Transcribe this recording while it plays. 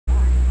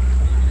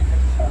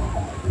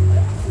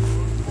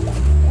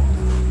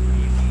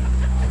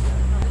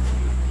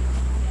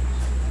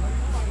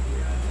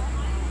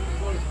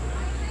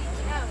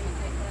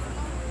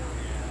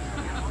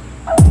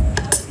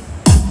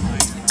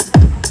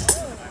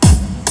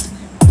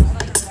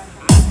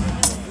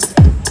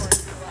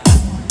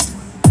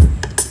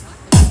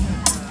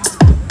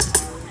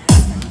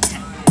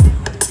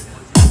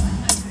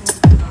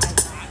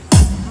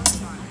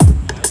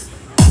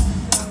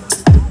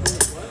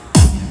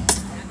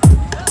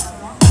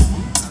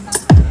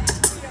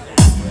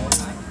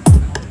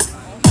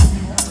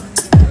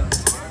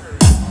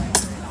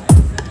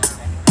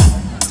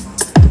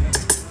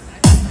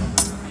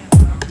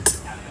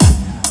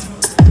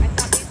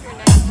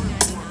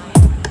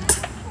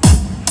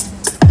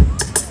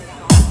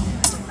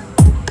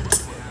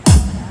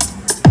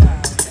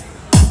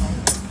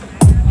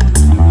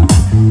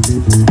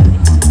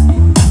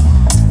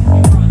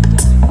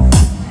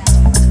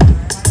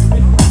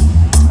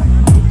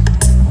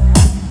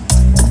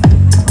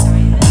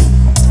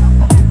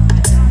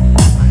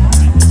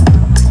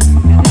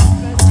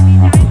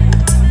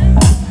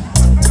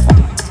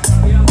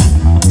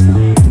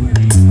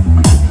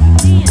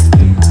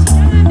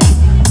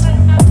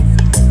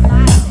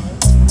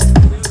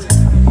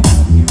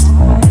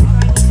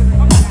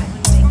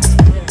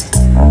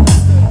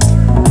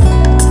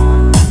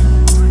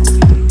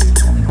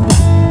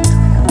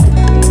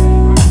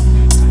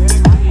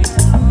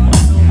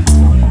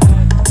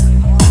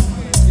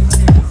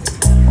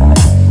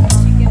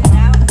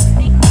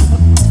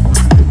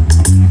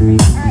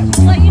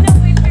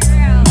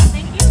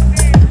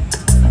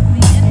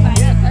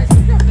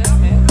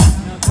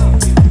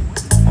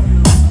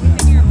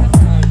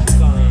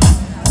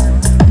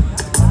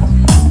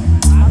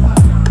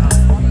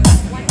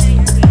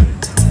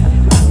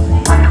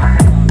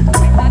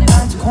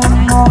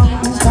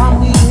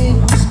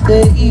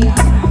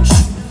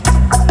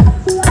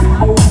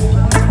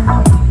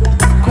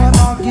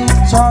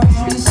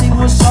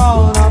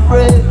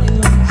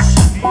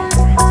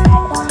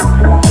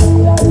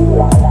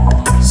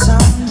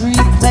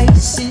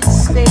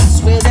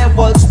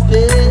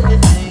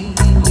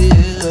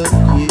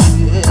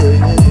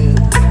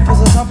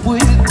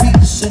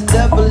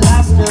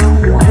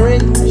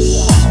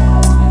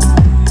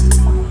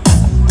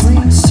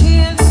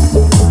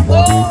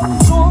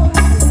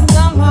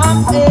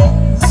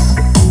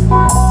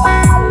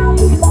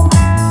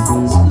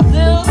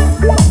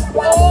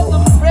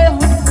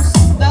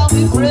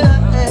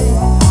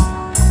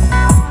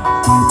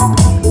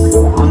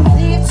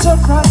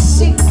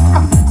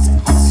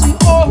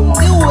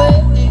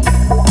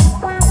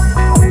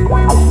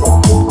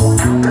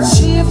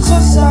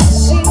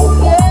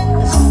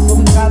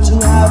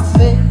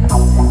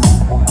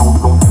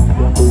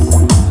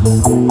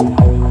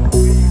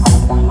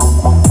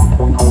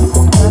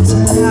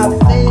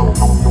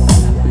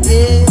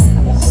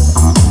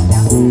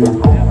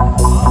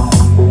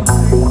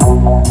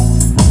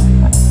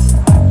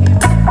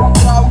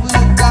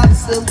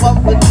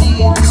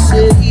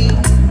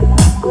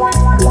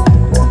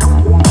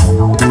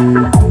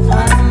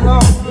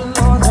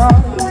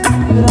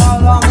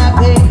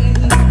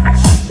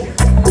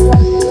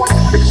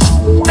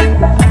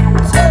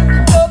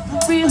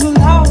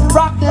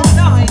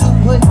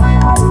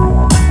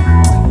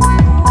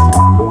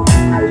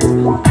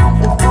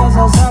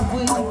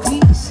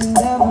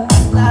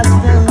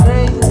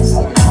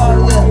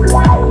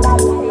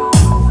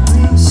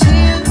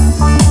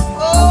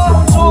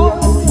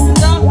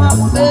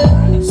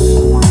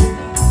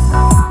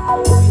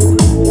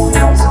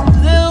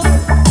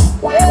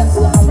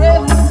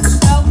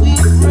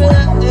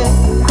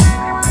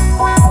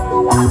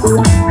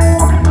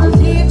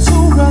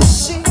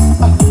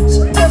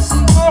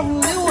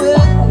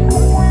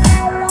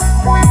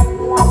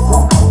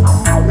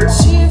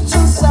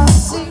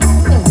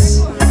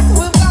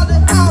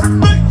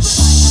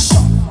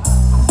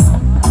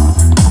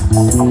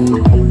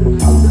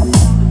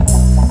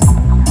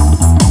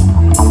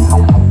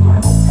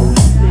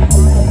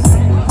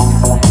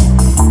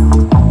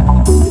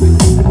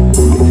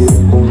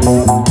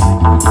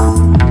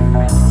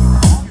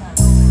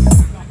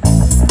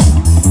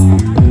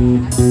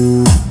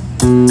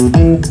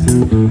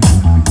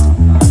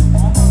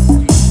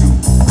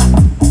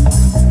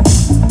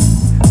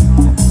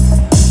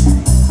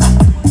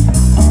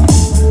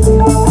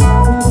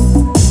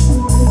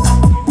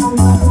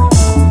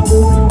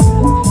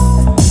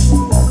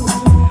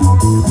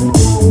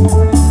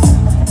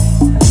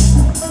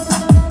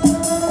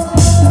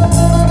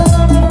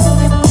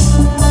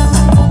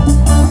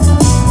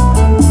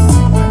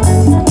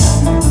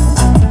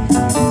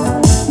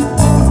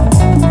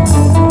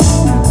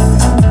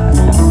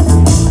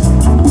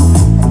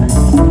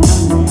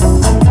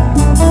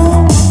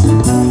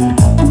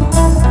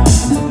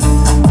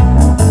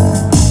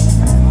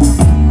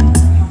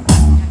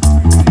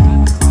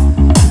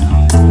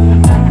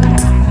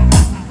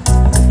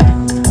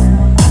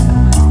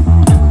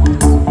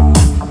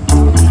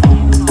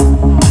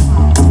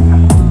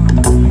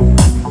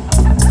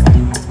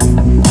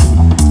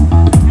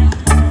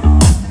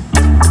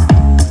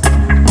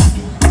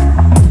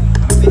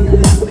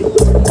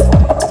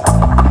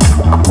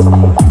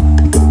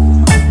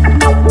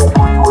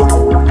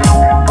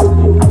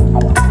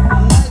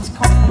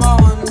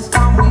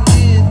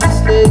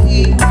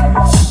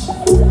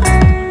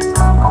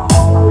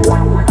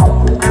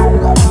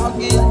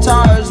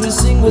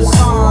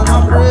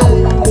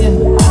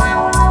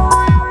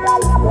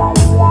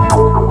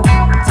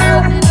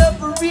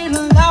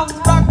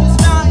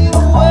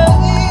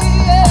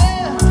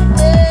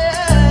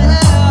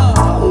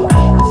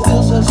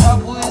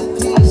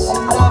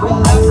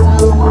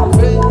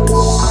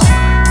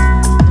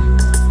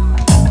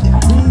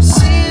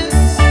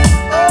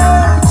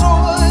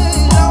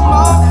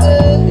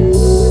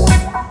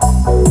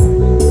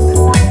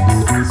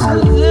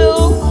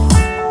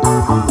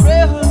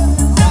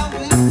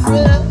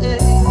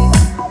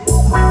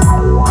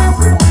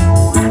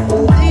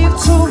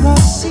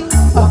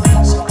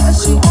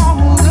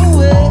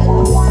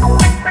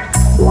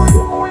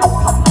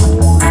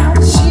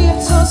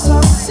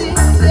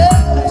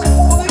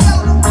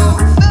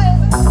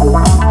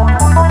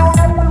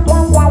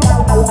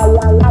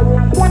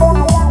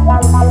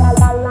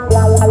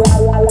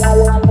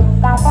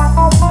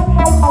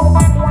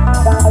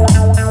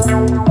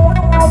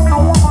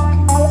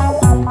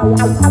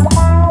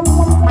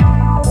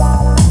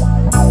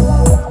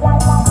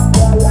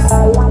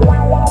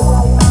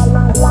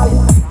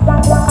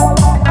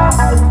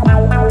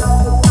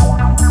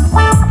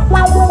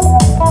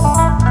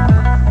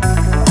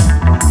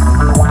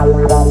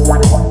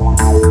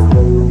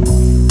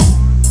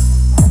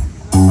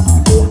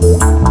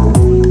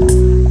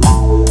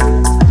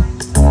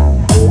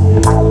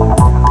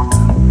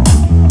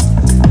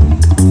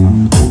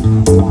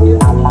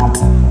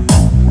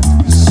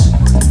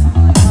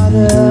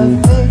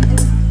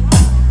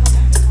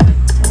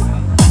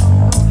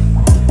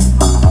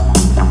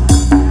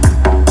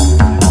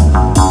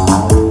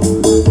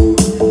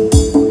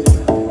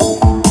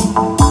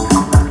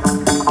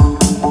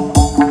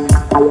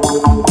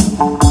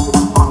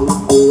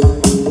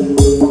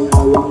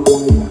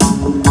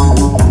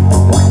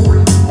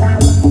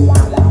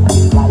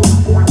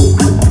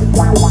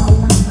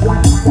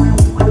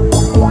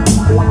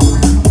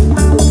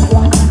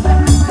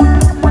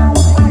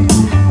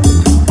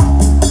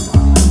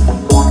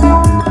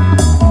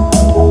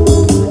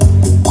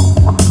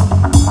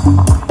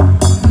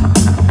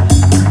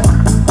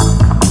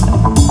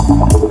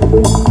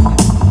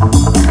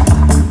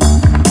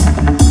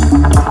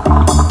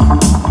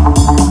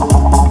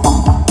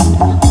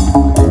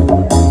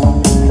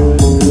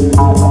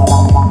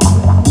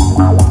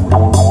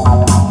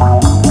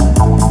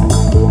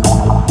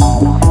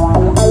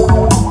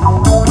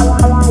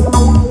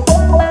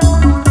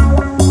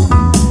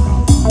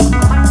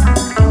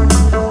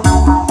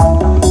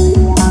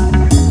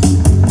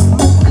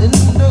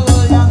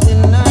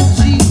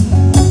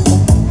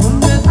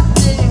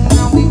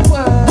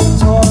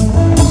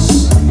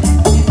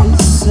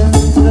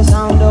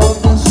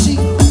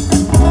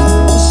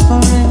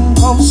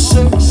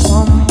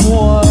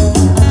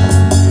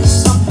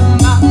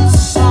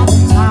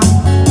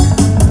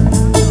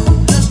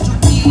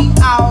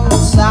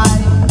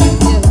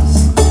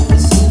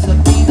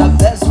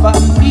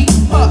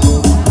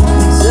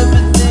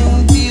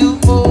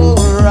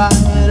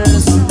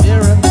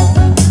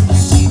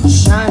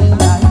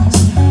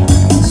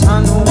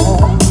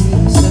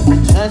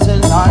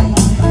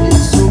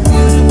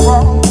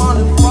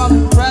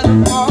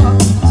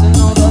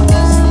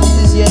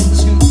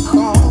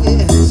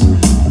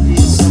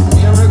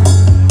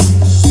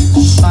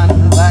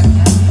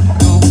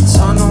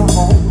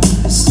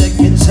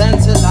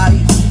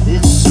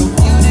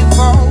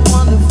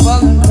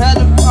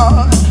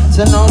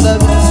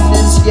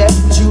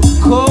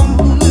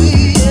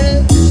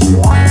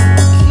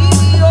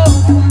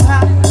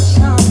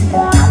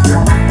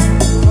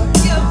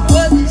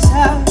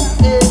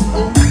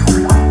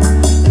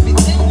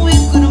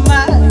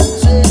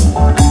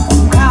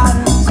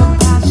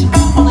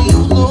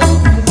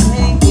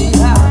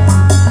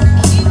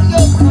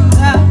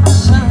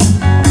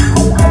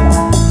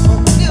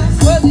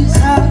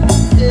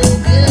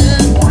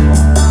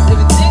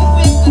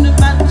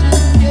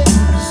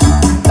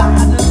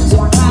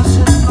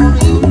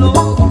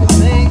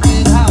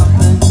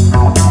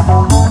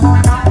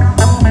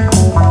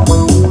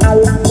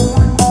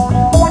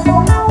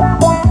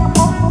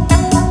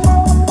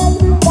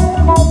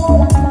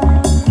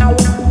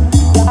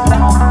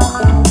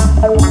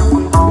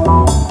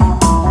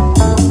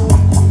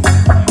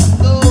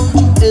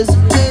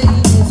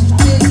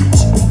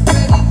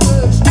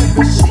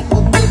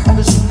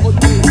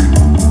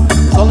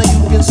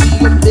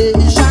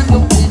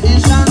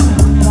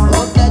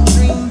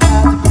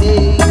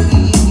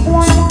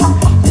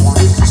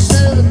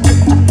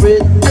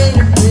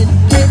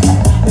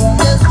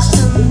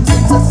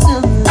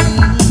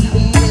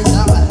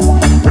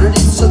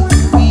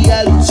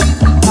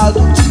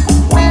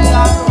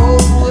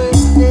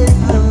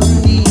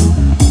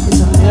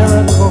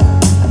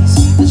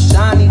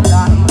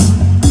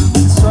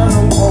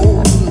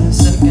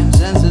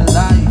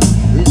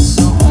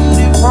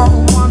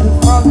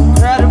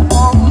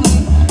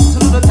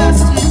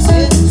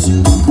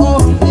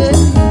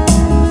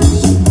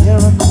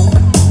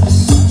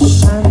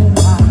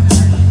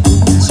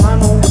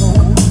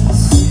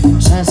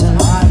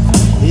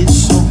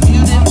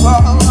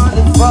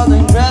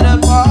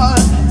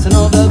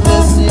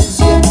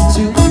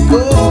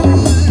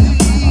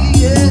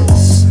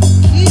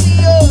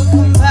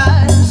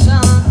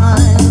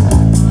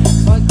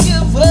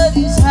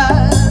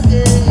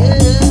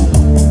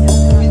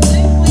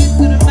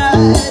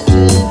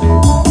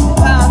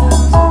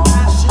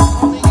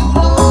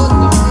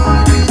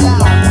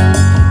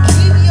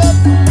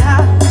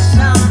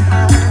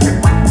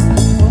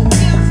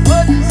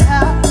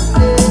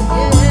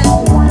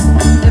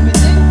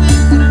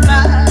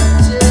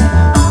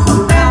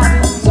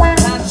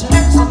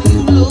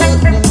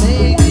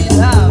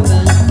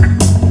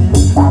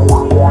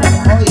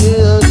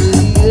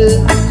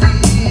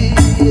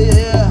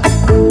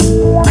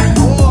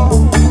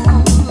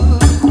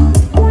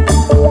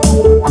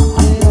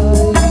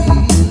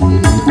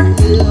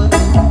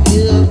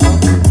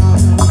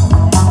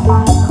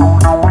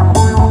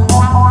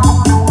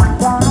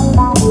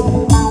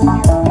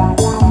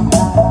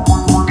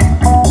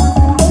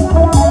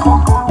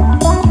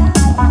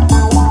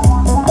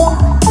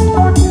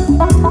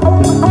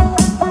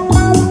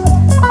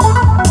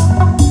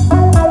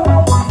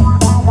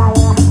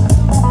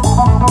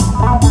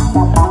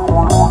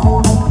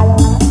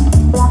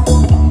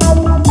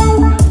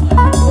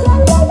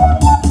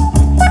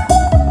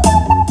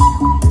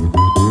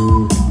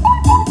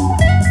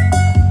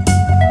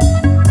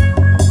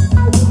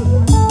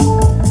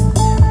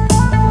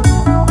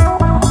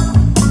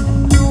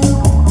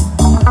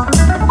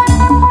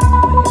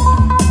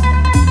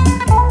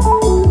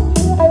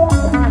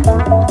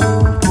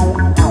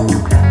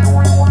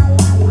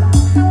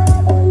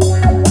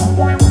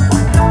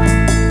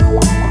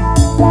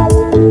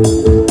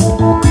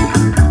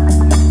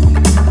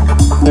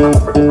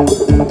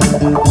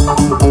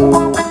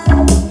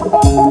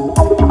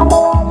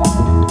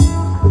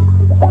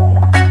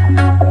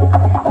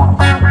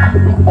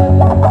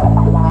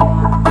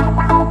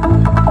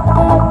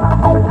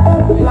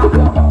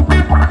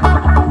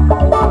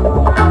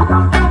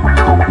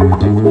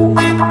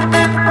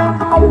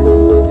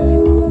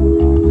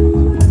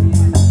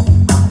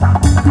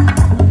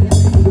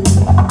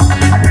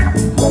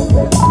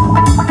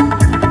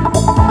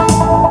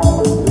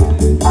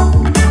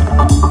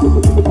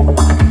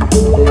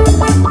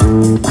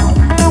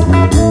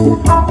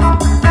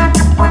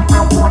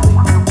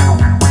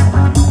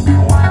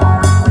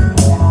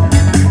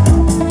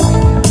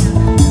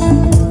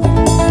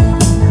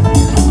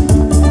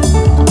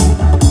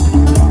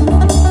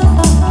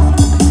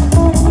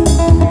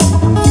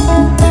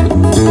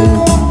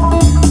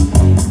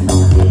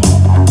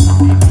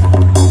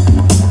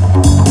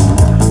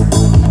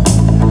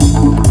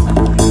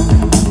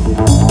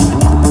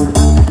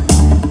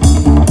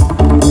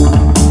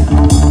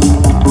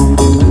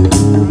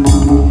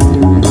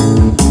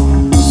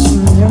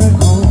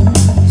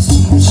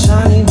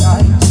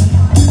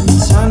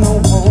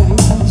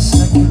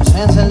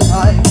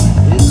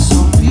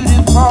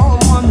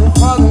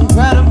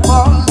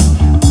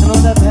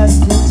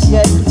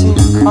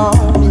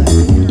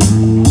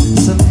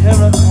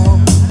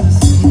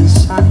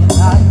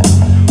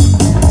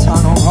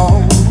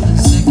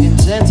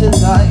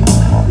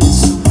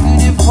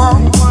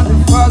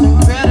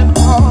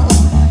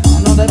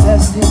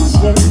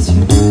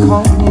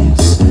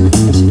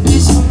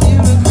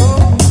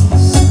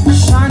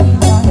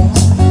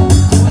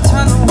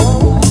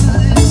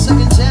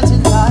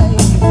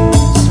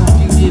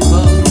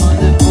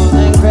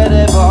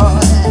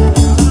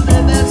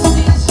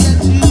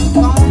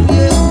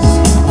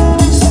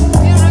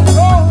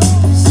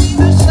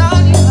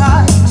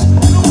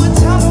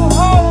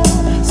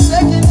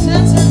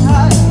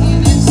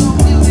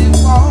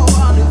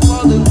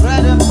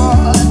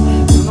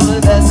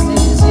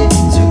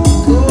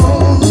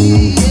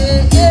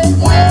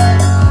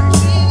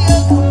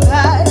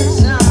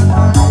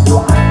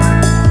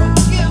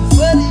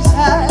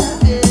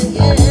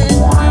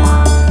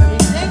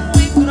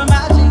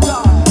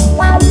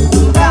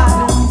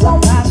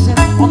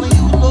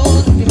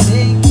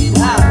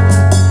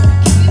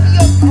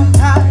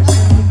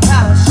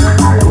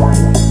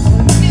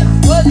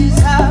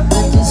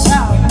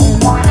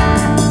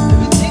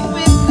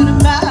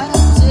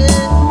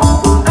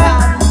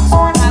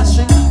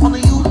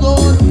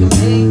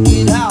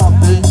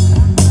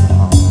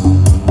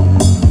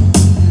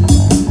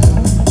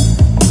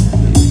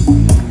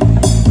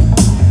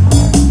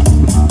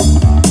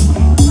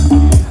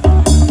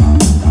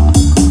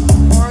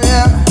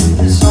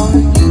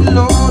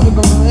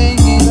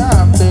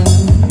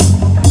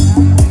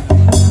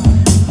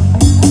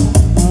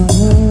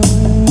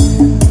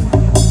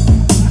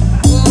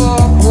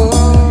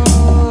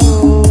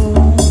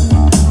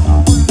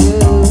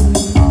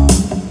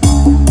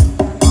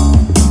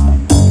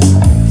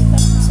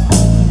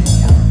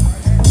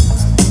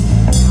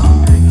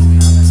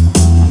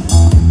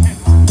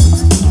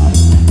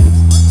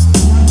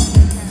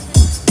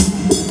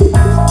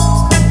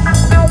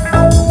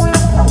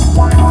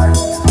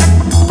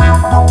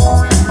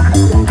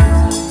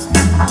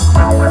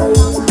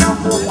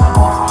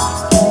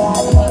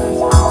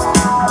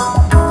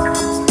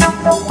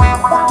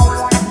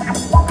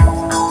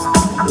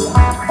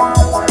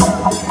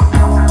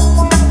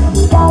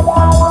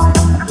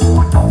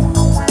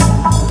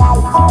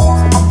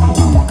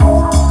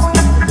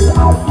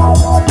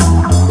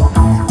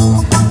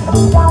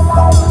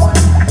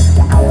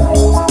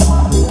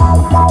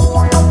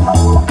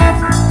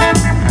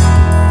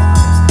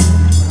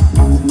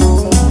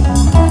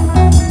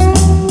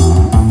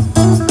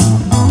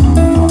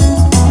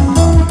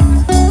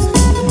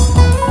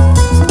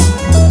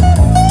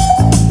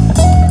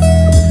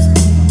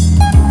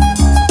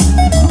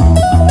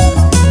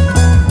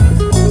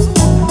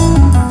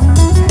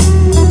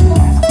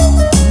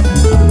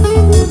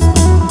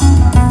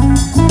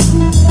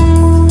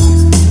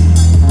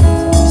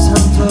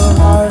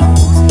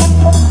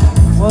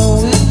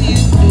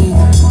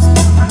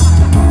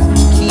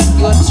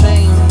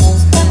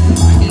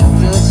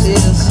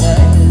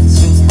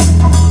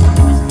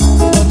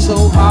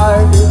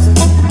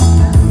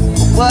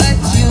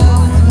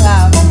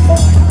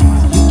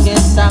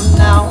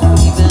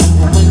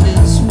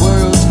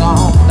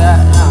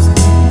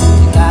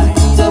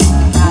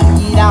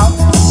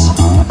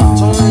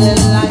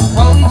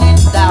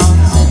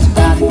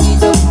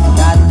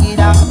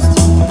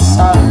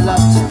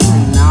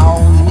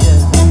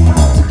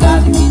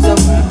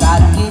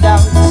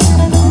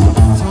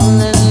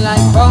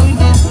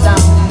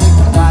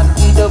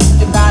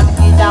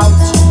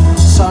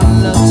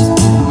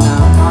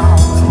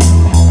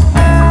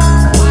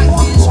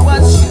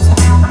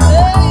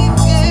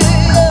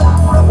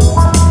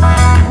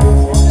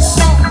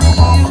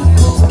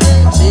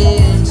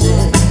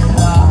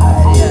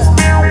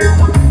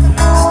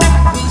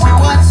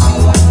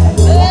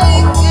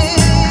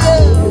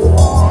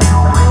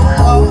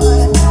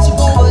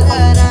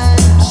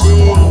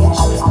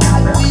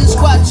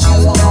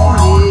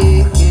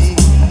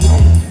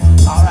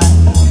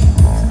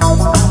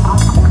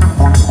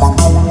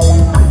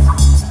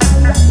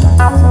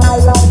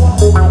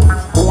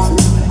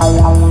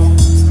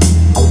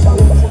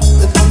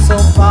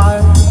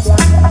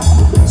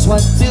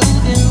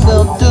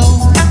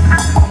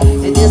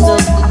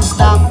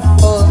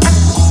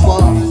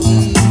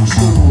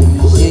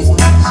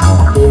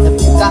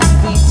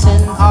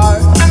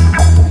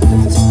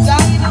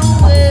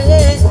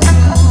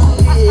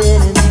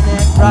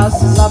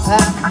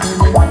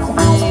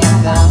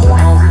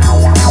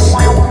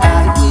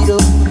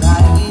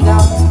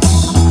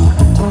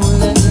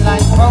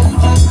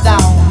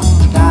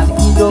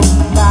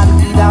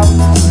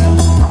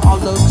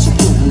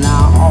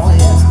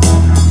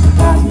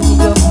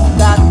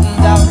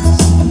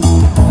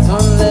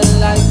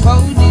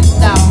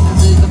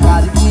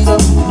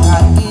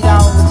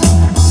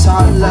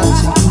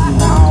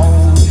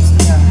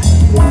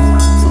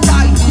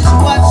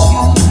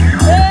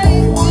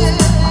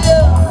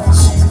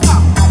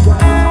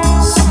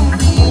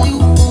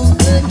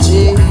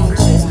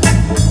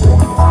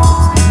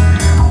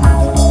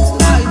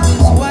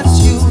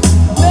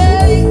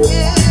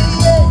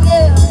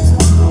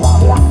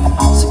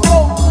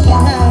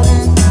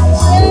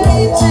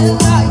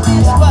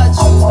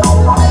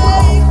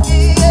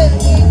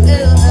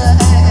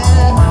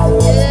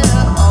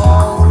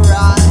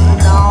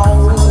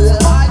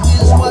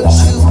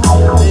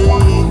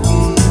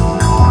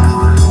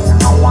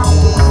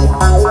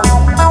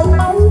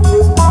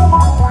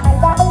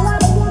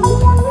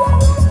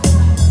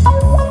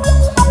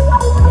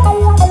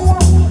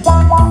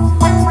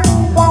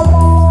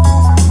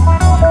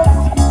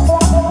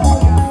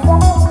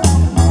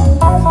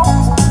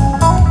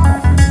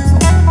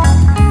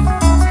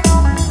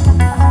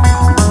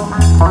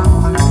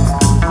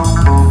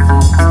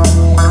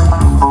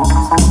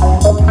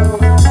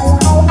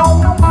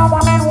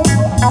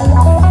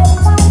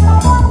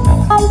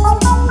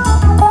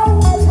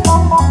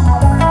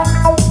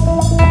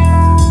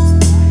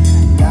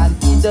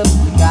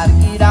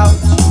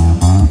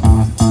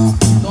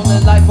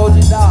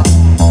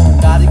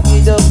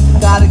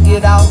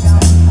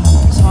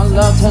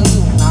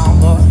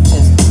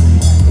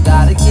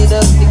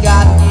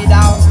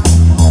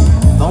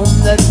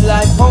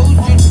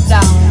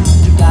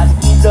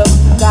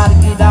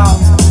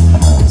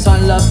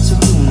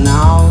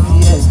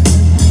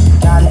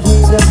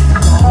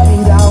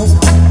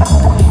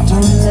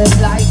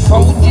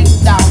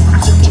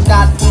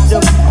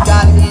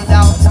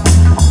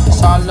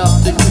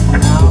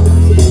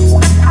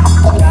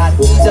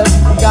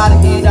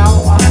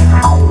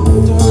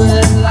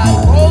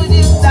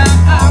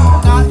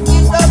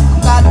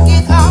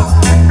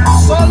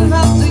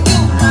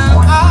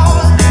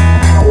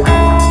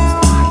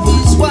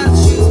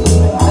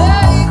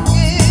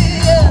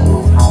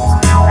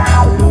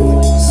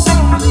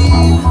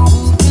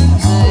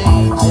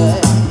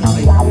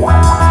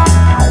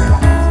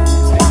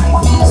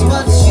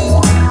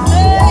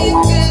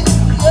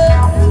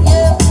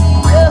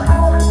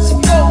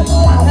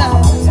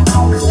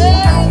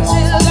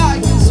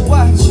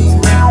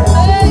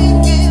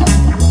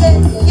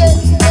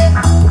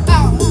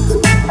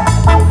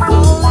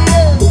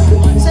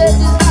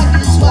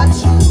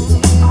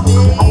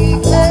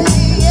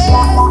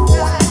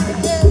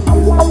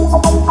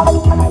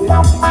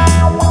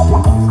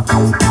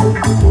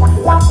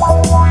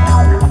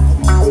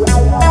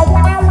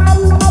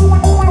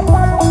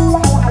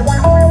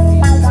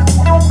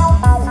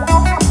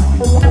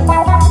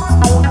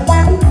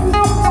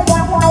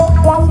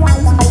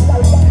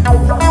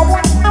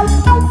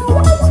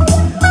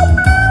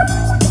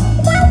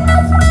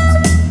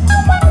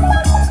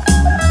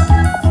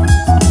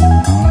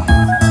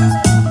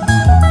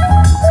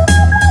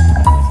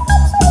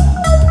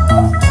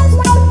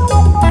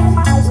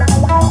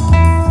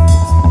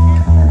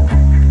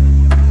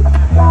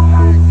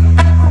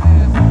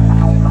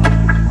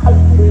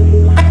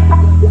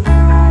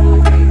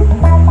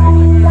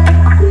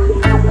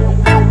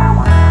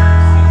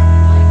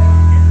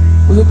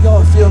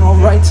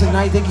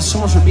tonight. Thank you so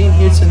much for being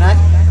here tonight.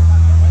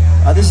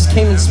 This is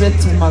Cayman Smith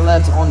to my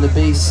left on the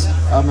bass.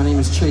 My name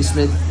is Trey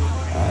Smith.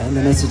 And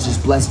the message is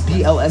blessed,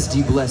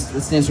 BLSD, blessed.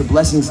 That stands for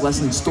Blessings,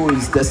 Lessons,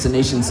 Stories,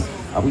 Destinations.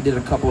 We did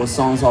a couple of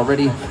songs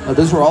already.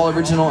 Those were all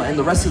original, and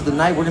the rest of the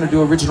night we're going to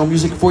do original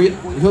music for you.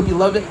 We hope you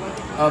loved it.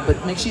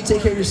 But make sure you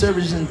take care of your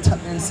servers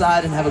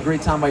inside and have a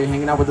great time while you're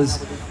hanging out with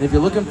us. And if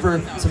you're looking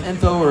for some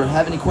info or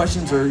have any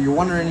questions or you're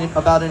wondering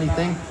about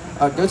anything,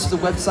 go to the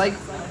website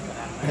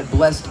at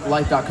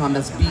blsdlife.com.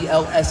 That's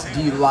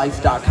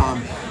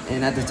blsdlife.com.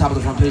 And at the top of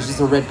the front page, there's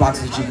a red box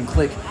that you can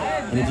click.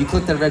 And if you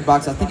click that red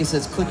box, I think it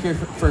says click here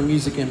for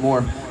music and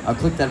more.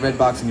 Click that red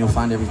box and you'll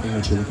find everything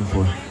that you're looking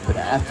for. But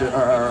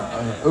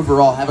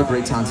overall, have a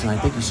great time tonight.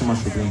 Thank you so much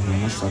for being here.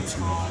 Much love to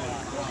you.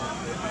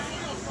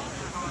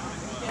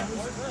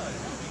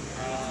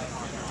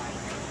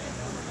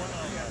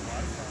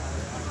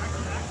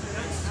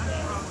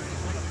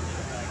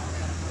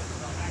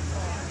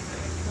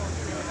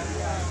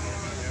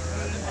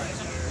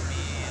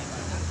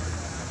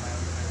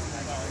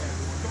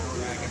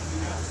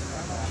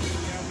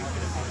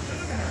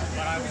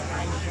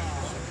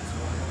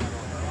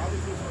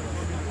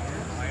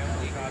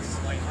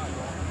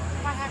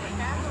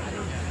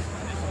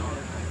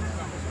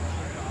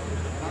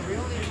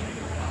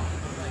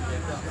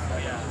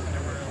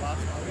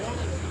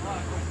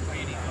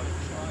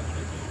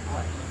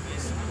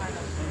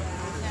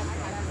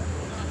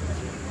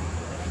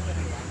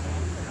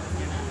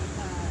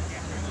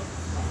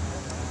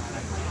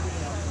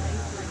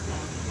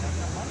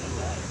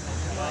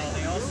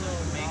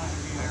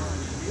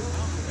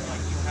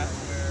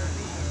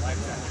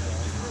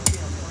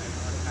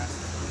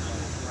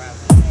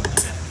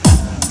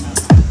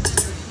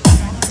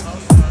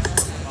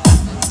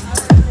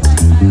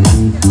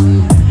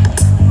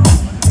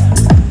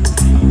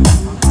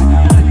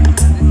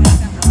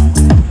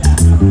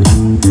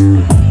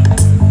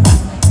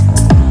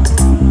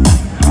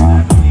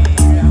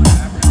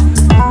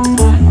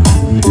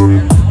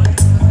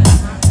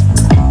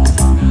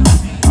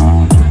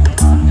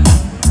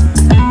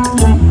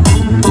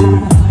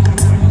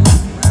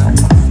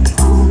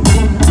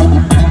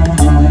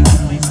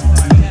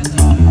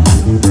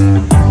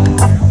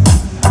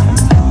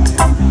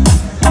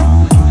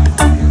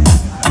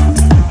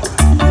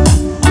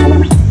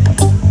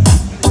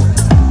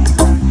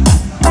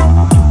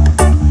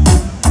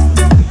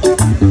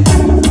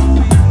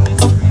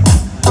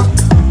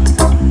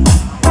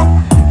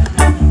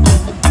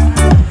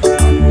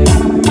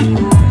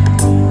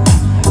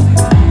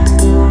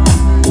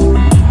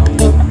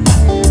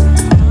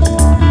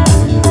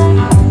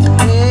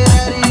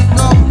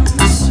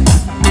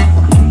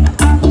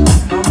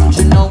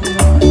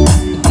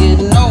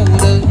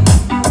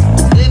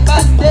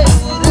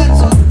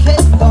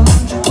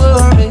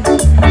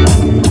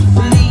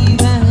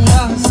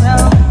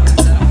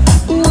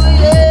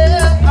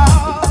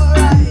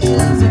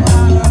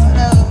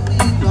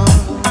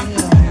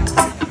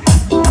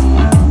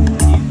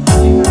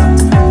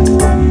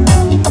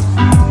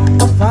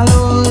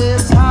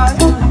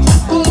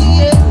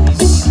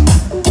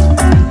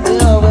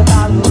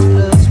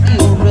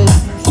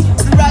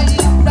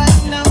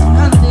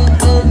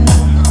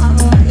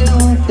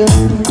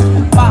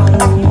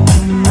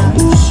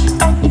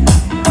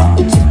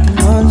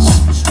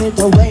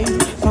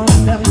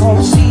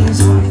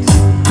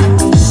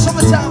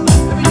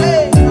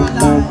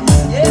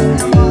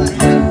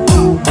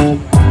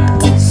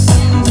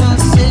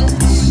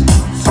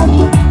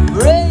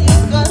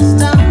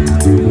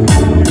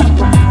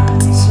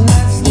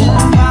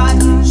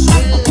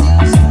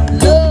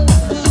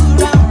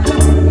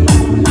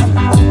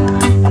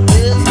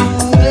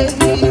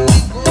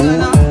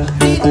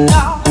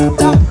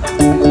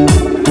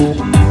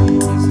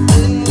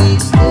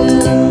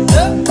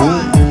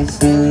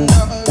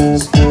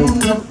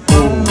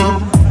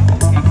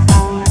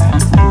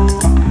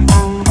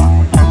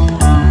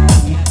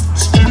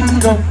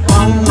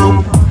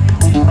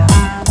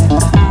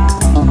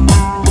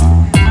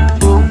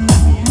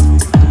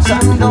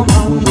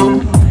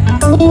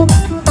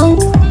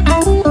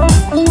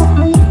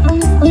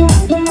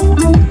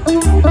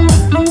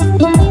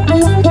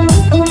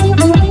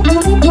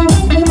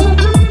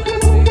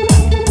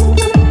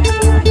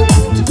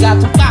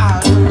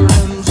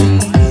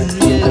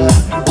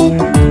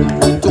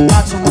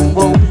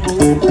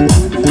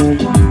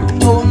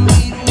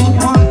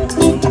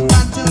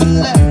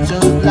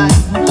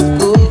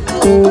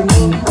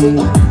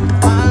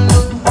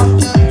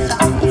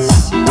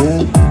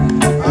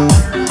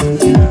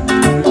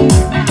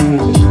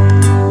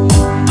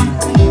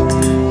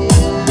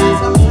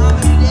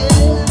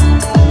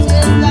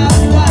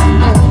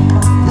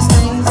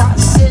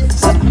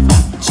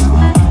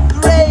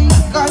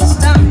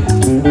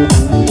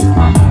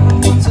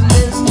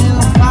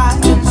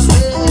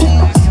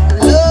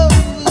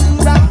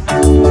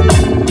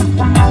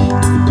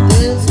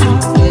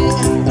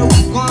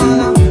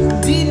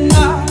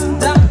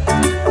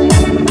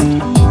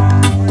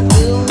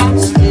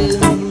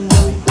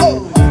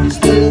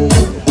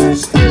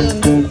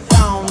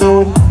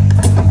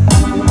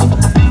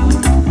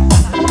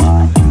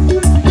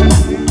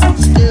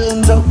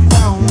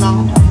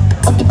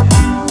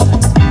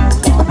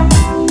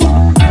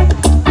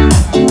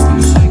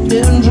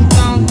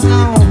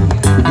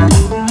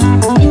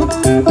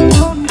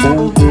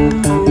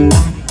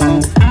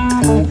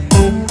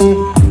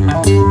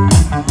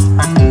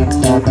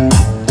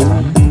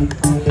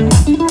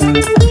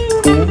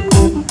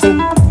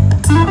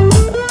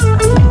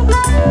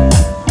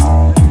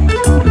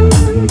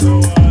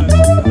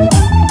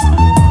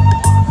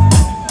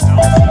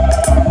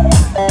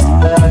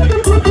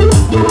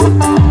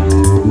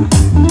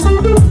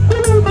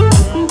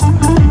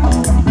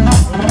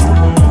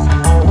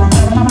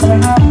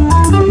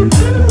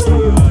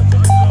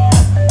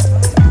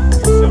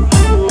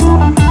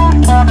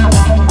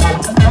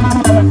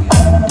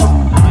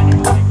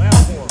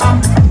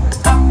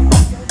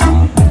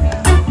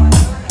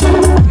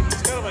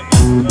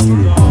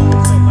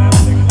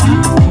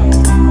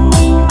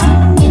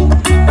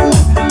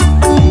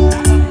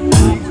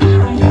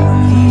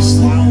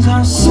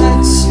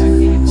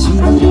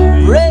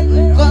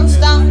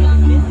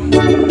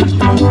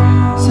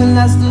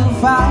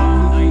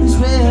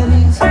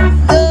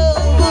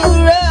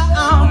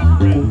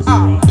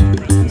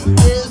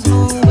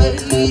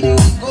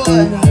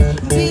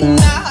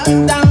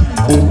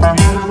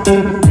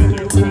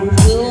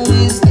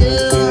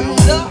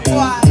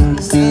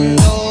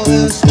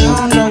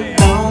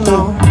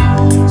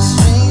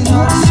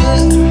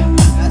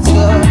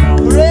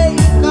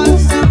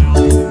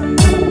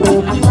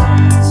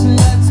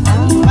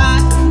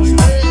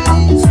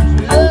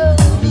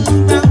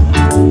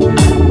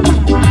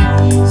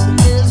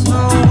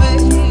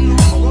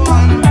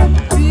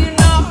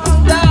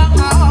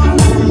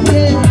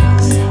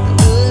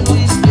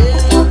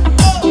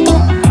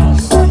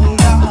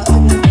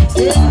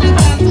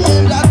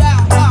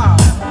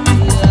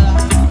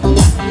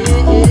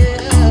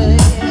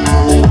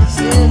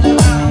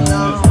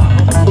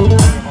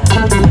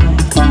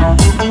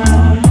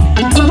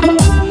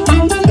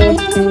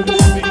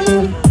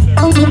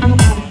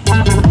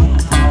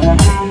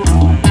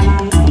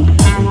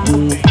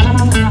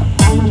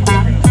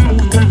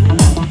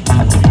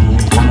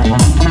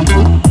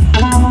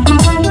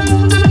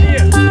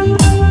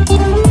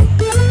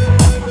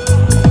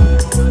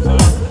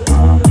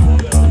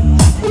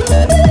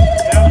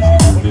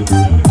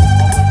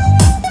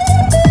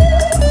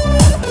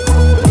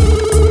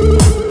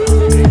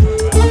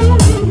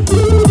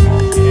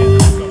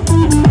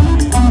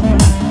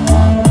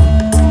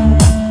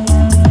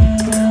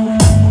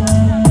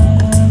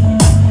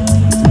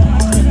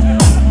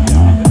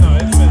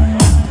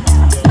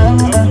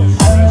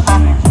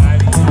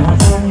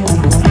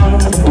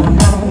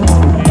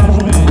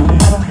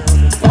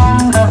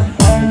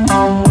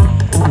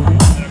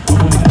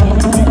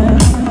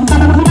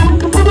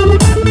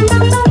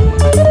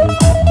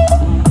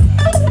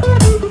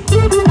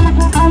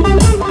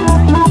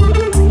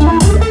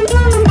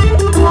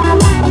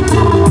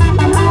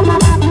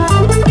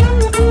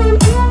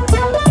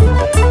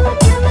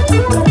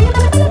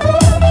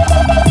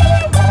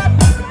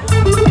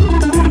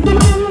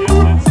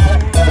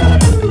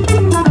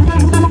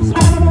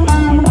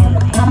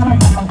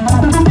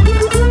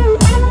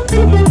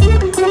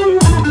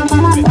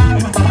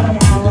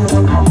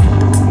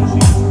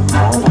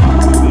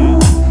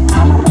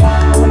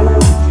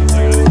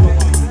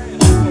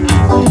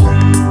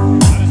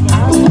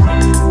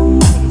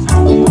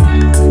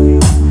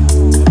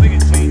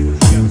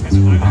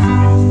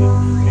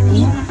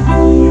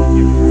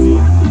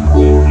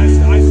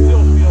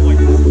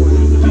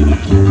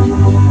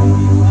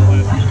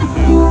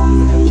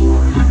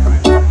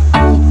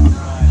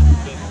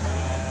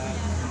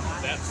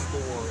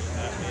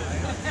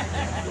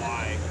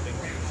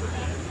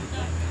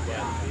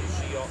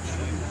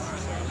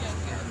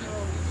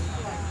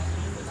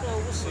 So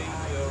we'll see.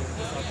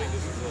 I think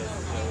this is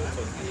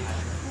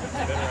it's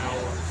a better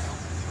hours,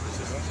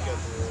 consistent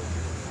schedule,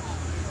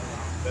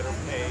 better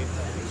pay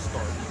from the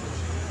start.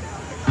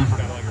 It's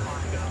kind of like a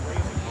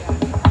raising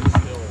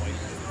still like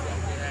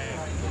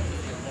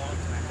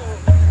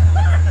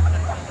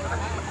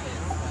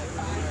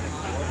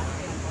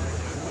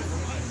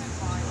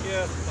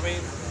yeah, I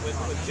mean,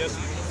 with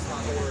Jesse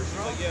before, she's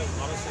like, yeah,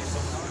 honestly,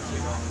 some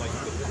like you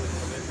could literally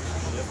come in,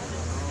 shift,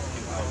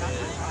 you come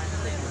in,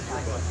 bring your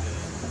earbuds in,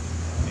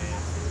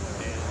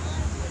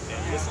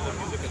 and listen to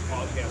music and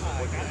podcasts and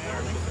what your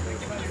entire system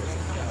is.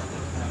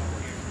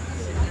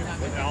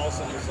 And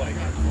Allison was like,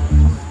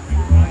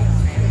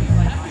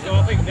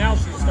 I think now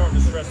she's starting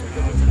to stress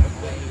because it's a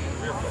completely new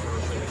career for her.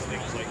 So these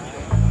things like,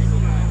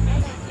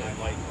 and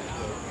like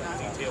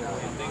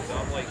detail-oriented things.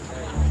 I'm like,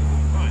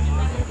 fine,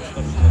 all the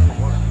stuff she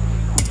doesn't work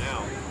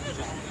now.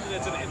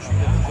 It's an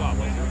entry-level job.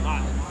 Like, you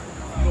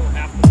don't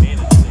have to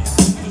manage things.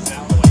 You just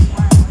have to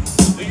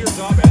do your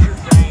job as you're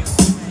trained.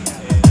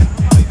 And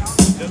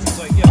Jessica's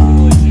like, yeah,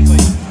 literally, she's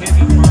like, you can't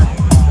be fired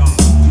from your job.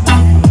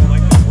 People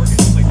like to work it.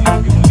 It's like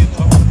these people get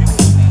tough with people.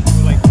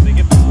 They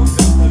get to work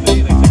done for the day,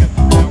 they take a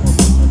 3-hour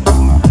lunch on the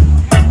clock.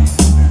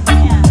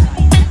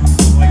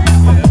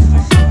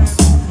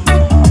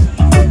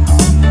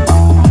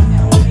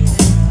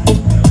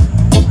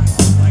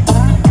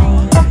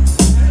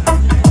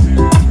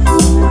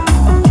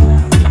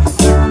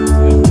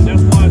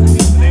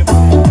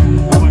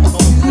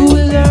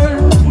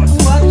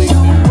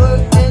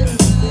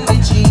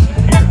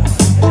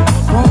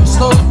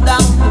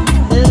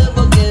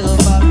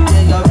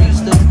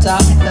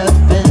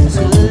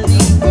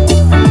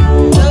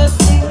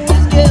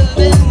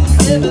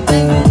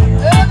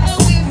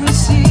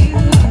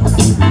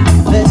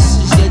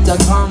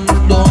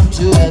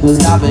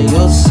 Stopping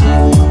your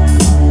sin.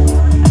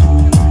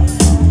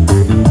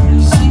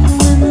 See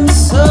when the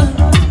sun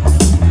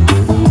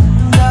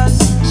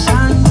doesn't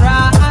shine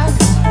bright,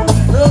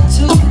 look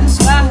to the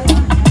sky,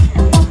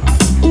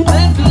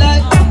 make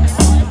light.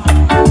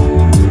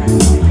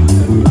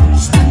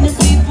 Spinning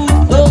people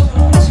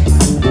doors,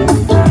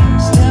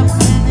 step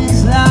in his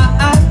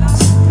lights,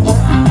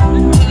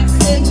 keep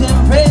eggs and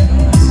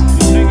praise.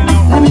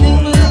 Everything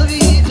will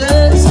be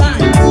just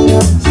fine.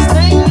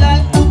 Stay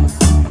like.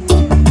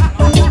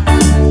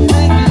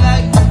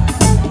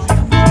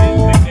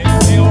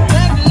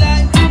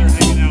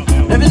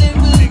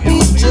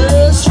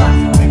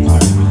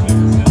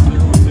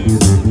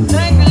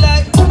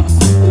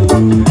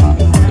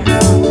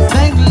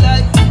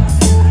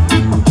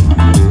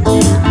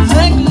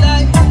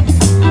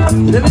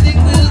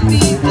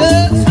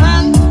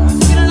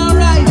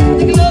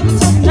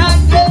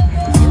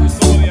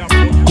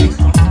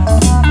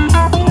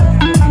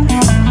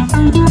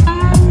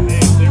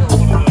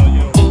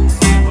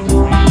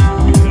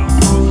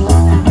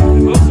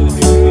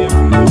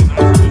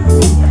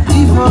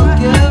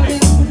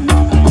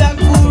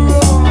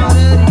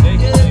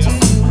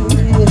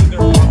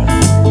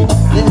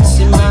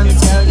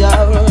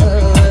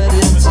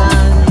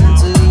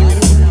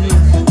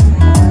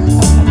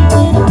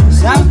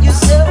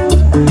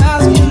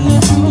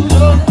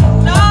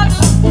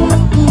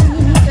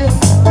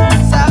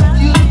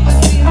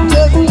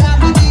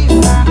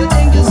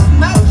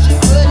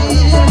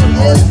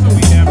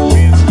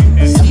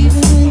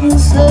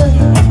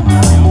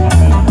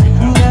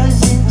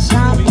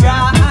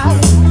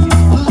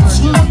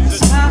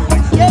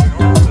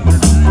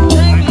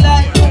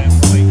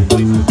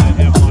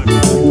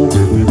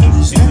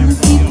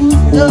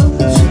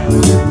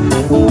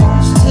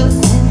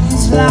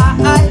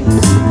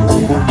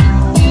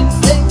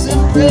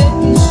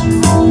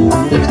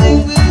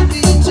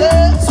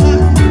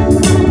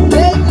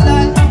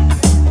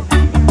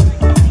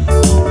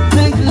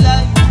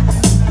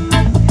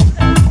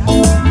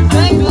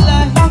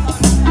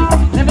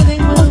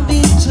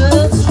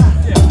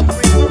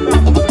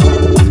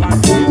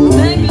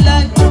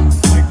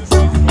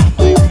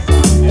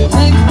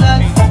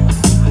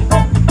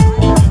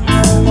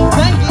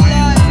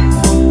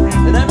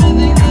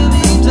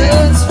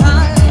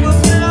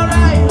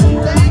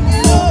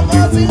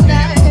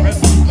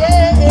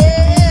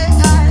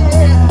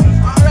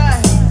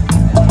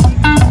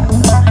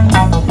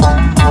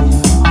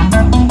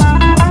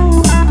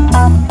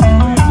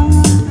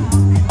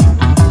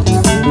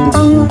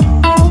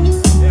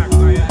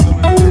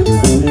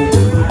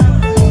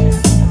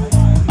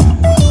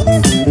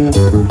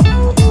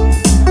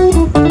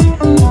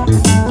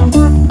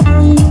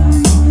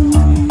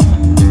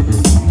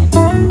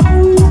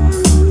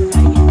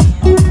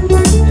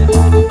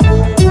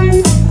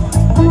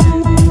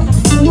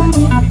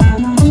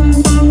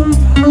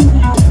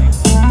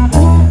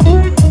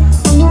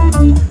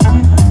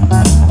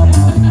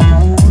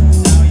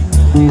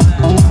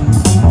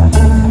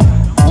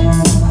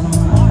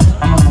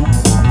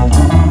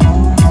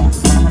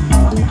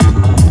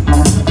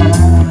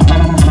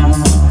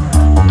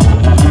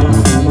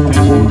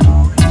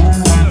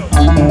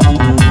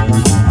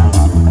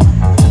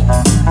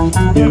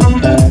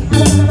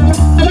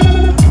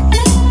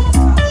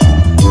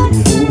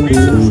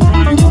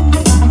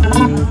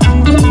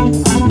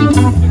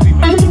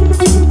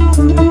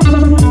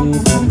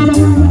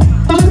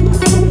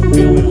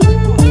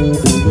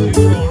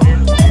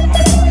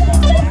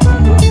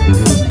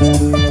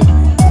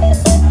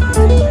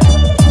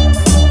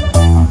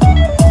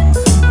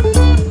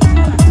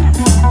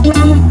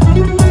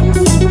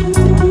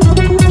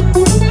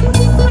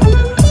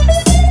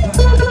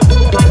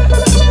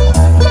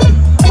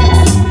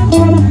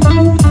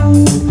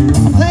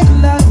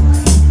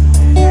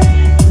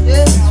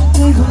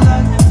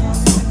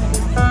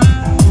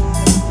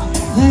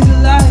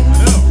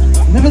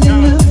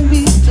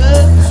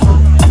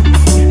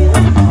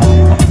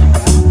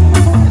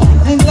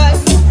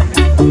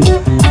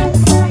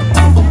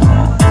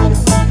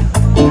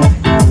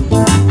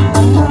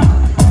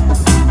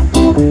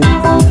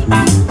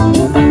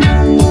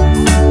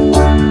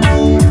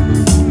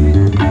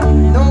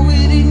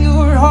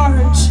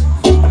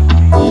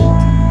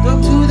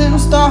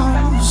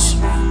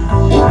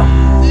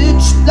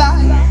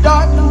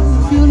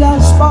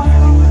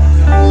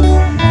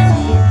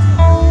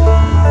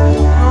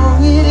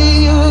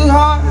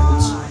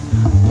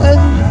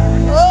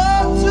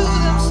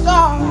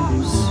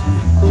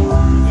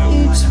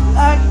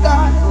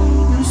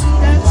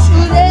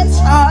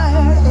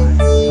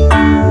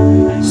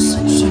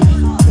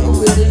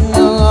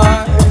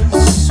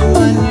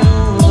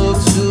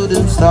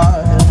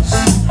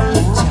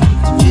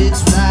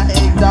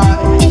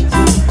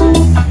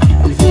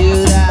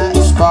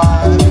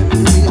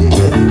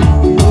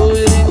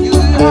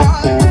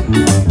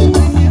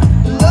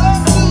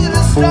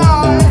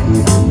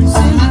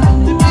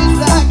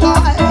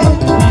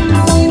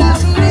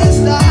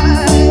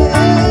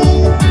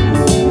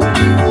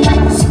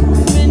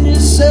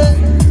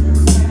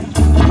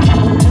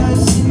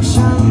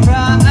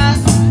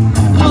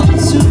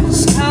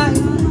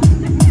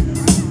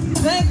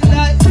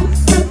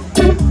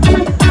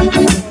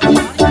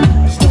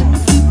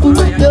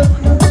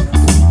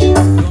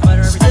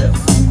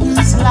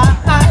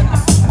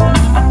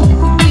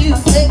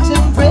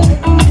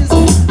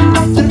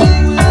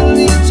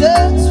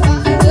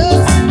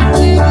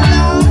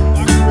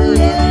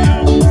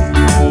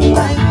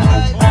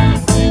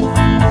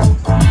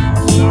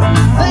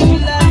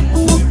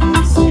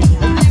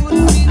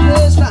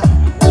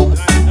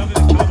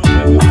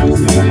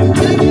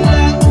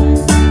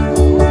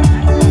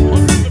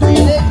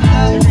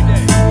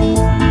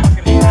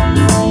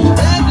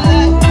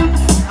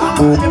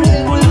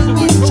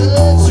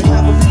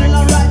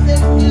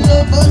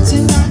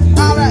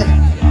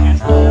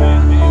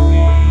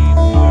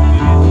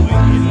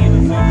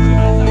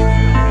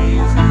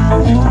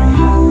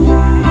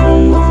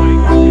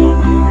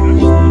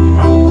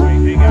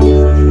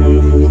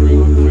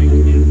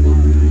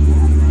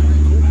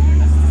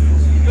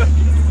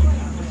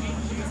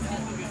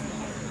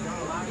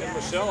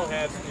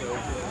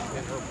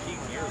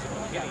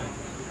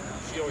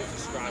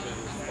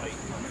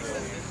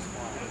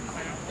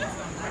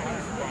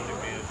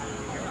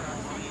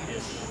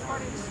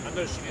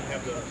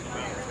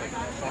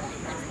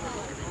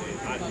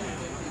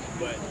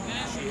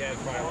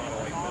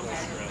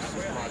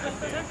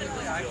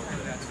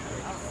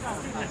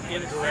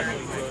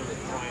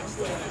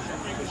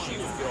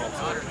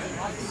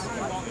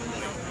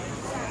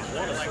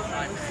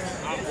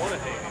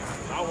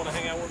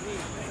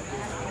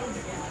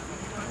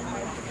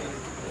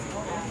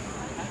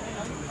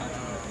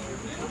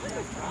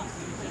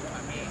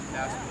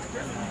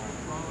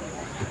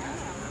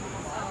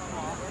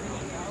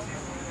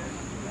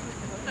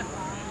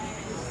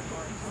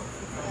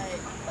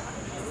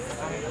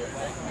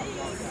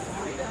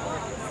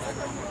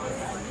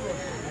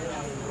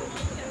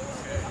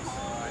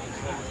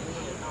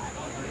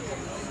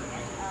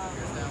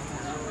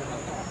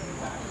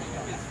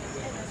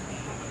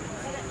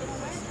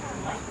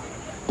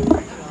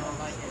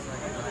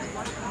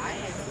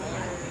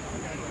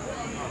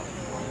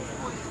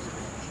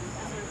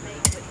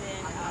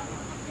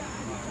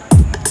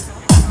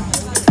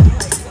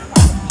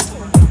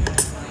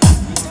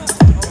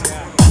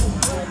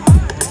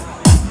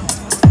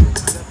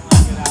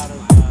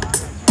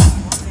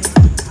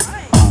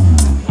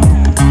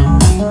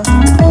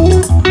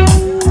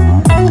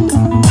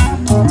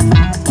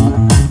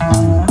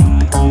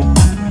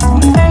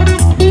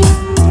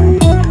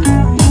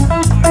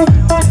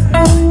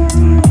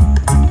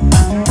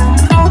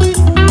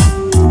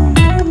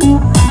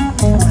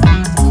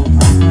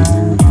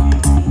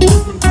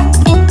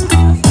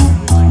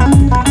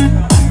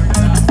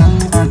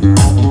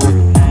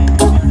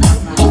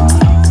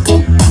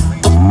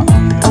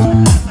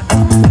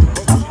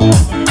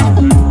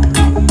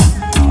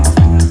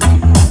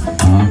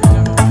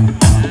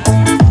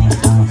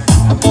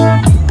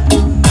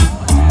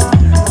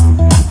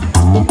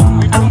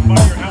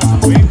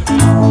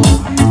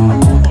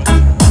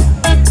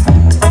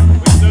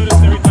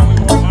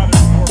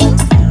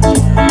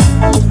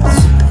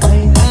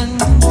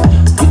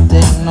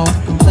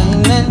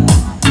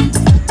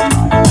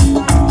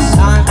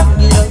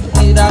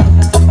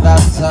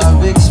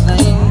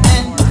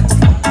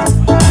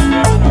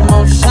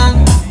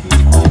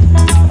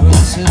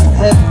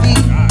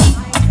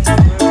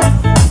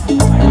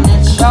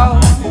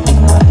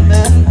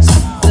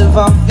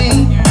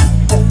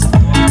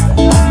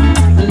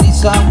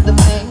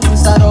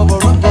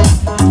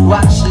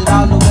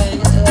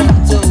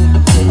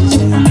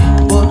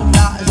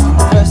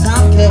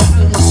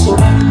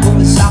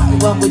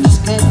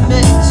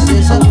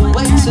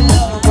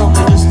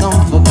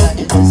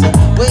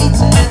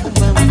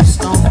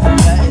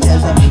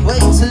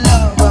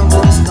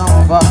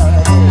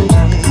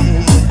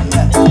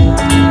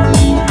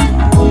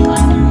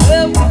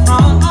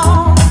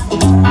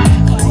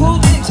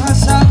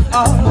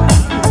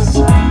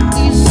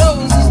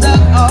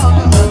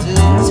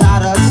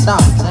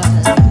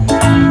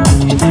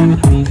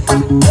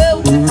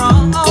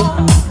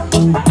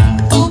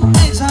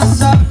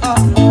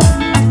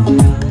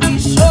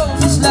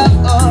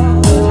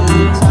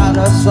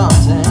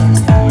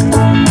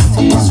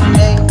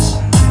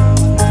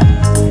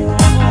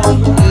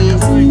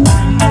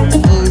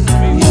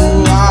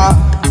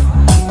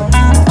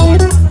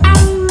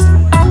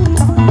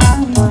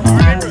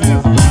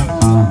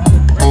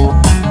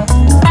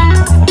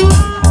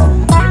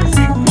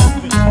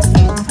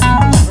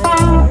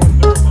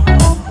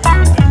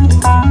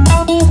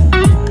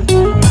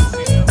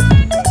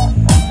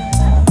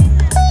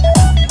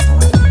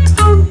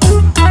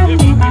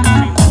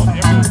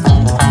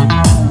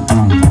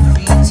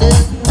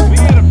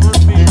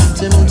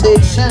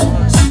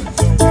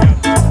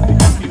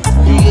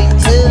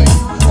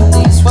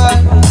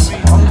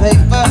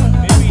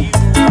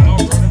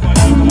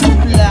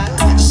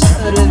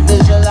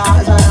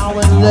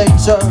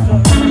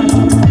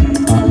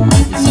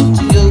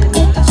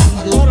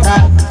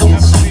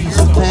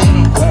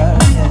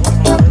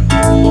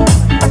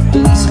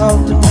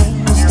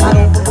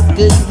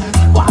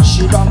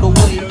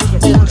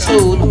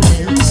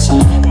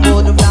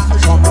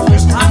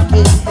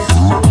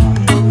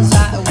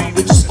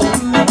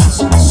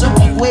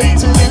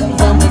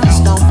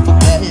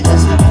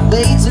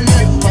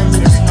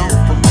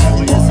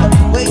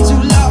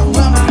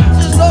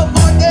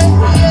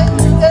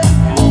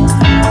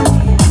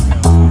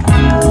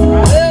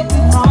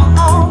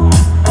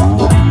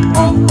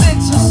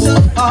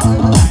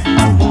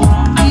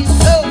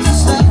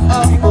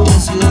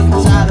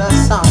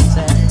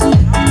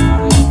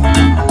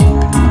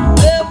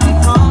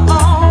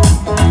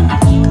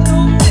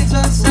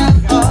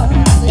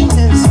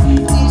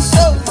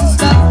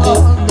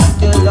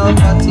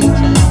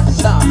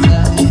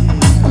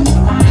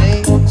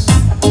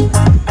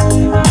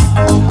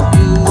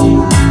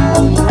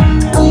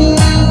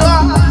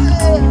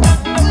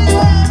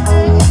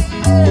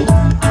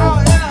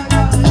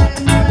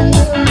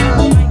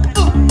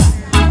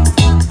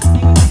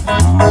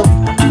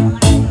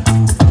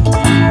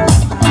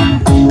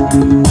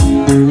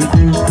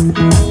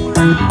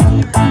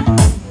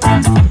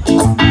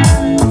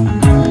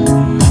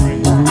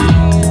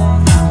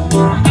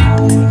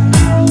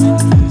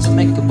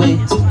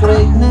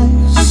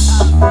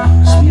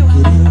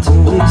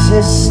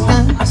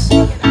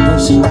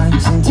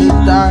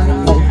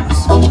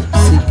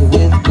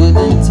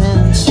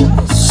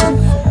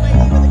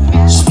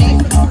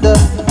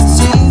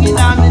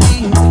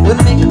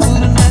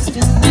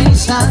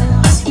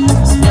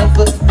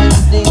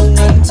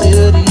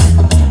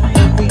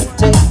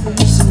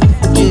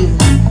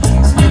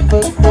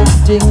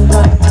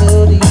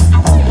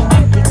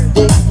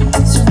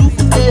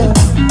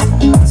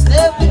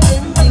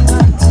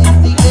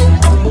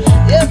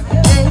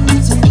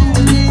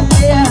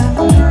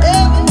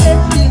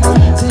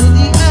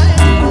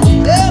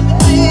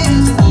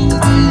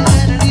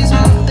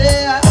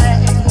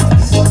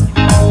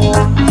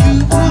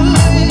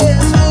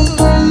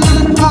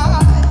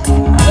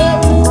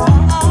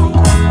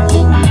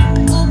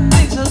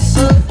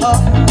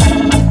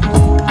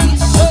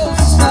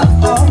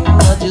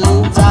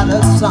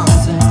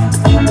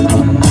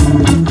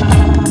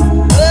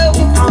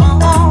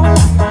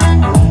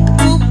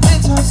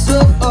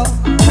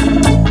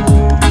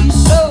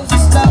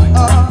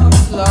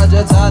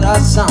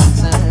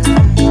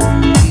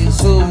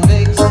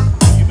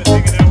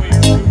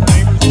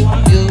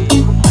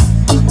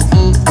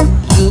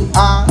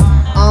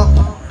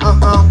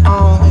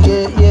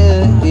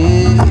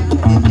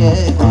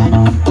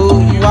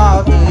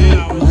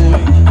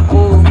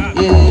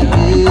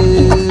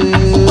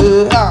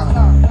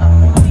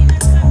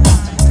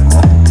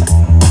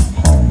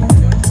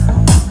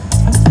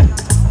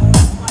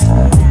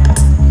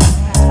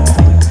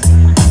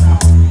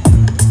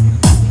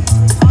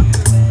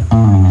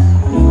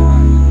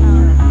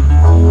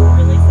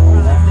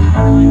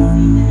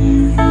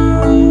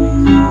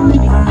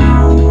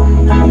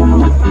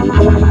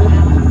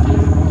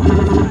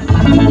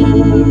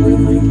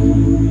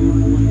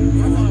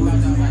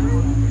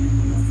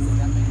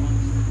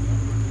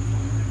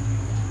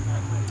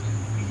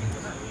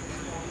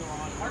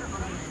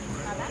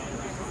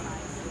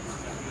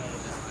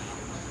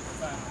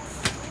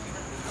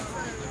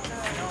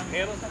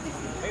 Hannah?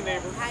 Hey,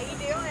 neighbor. How you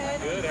doing?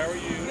 Good, how are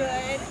you?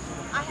 Good.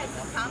 I had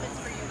some comments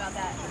for you about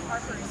that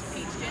Harper's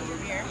Peach Ginger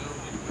Beer.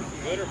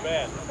 Good or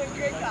bad? They're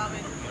good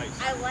comments. Nice.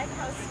 I like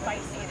how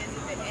spicy it is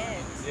at the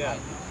end. Yeah.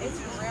 It's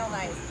real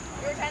nice.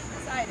 We were trying to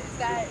decide, is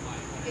that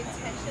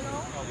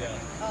intentional? Yeah.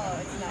 Oh,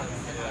 it's nice.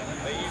 Yeah.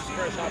 They use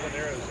fresh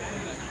habaneros in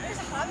it. There's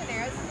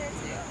habaneros in there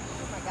too.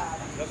 Oh my god.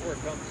 That's where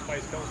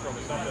spice comes from.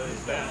 It's not that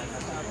it's bad.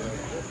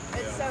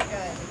 It's so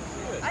good.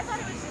 I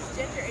thought it was just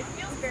ginger. It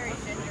feels very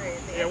gingery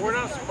at the Yeah, end. we're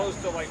not supposed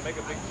to like make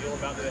a big deal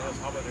about that it has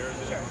habaneros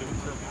in it to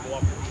turn people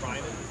off from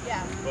trying it.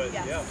 Yeah. But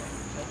yes. yeah.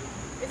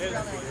 It's real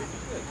nice.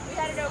 We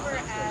had it over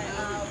at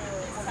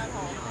Sun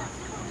Hall.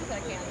 Just at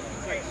a can.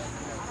 It's great.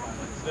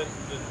 The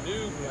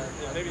new,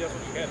 maybe that's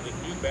what you had, the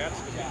new batch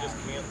that we just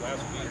canned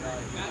last week.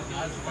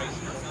 Spicy.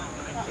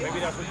 Maybe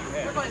that's what you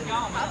had. Probably.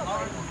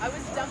 I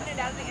was dumping it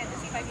out at the end to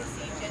see if I could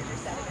see ginger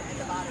sediment at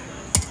the bottom.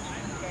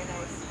 Very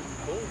nice.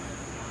 Cool.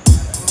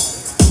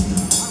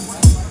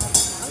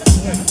 I'm gonna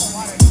put it some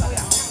water. Oh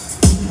yeah.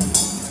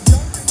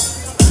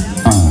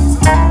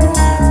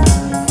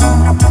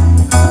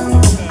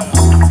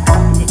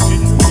 The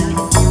ginger beer that we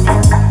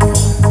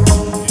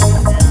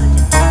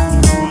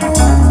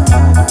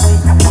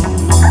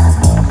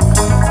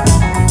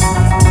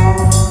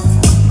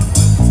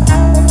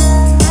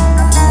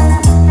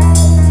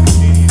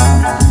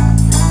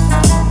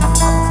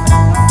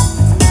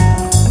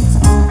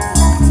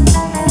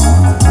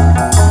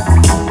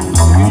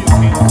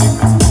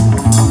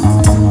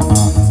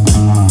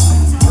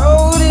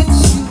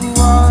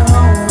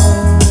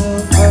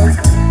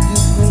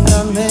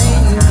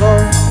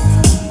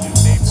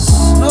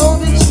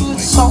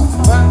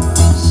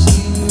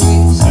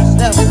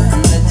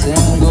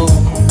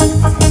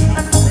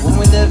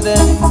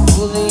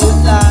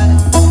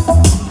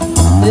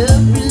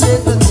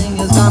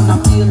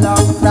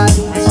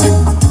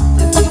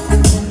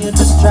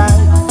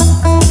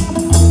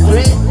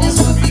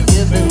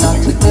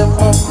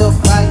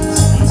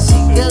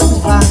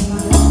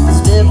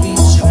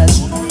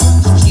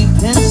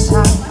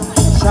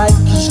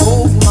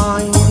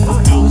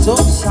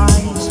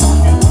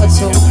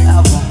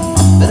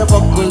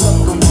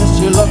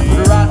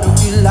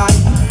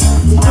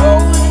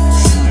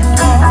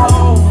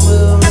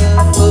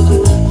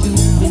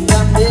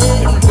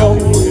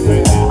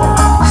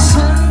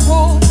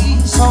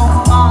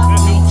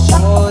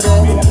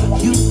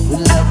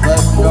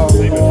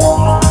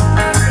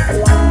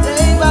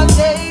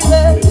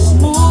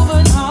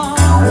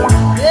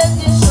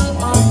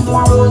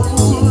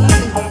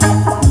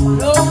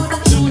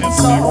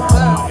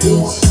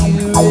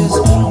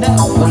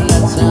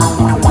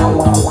ginger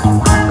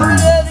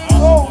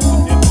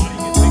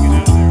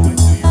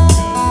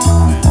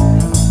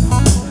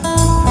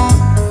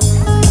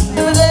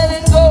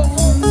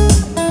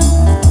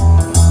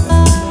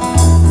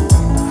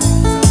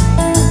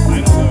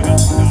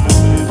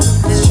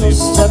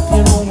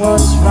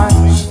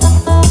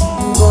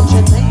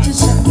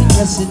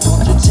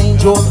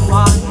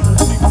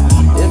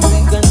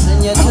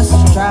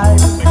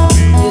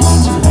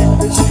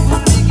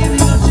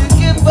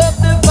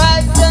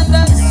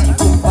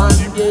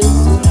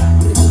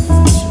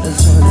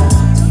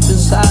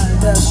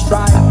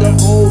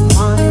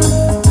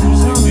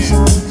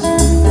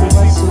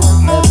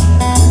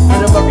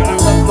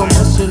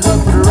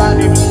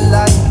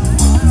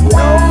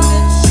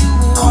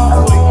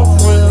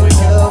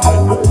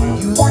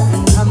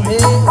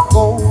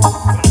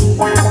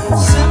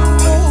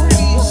Simple,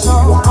 so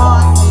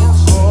hard,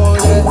 it's all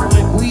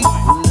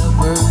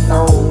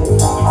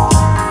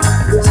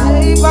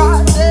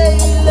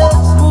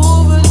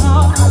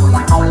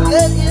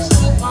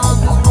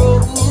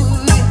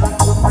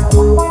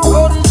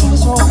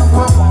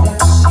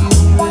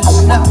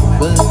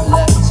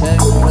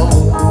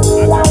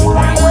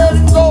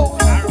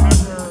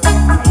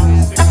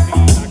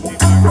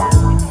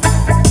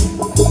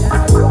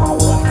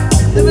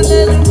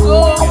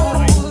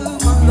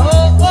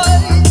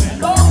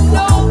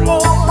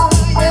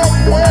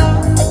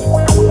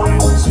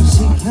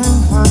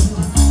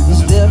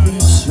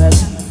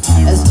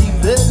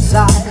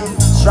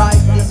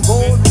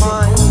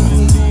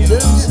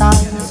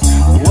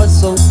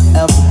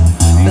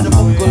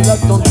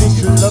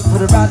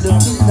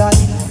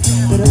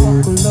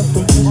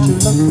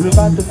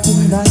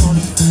tonight.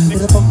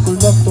 Better buckle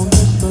up, don't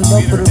miss your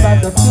love for the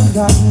ride of your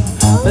life.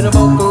 Better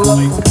buckle up, don't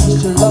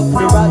miss your love for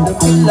the ride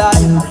of your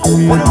life.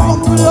 Better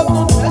buckle up,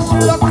 don't miss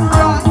your love for the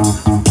ride.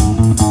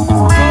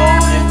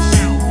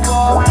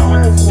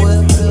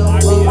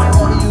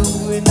 Let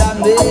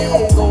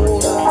it go.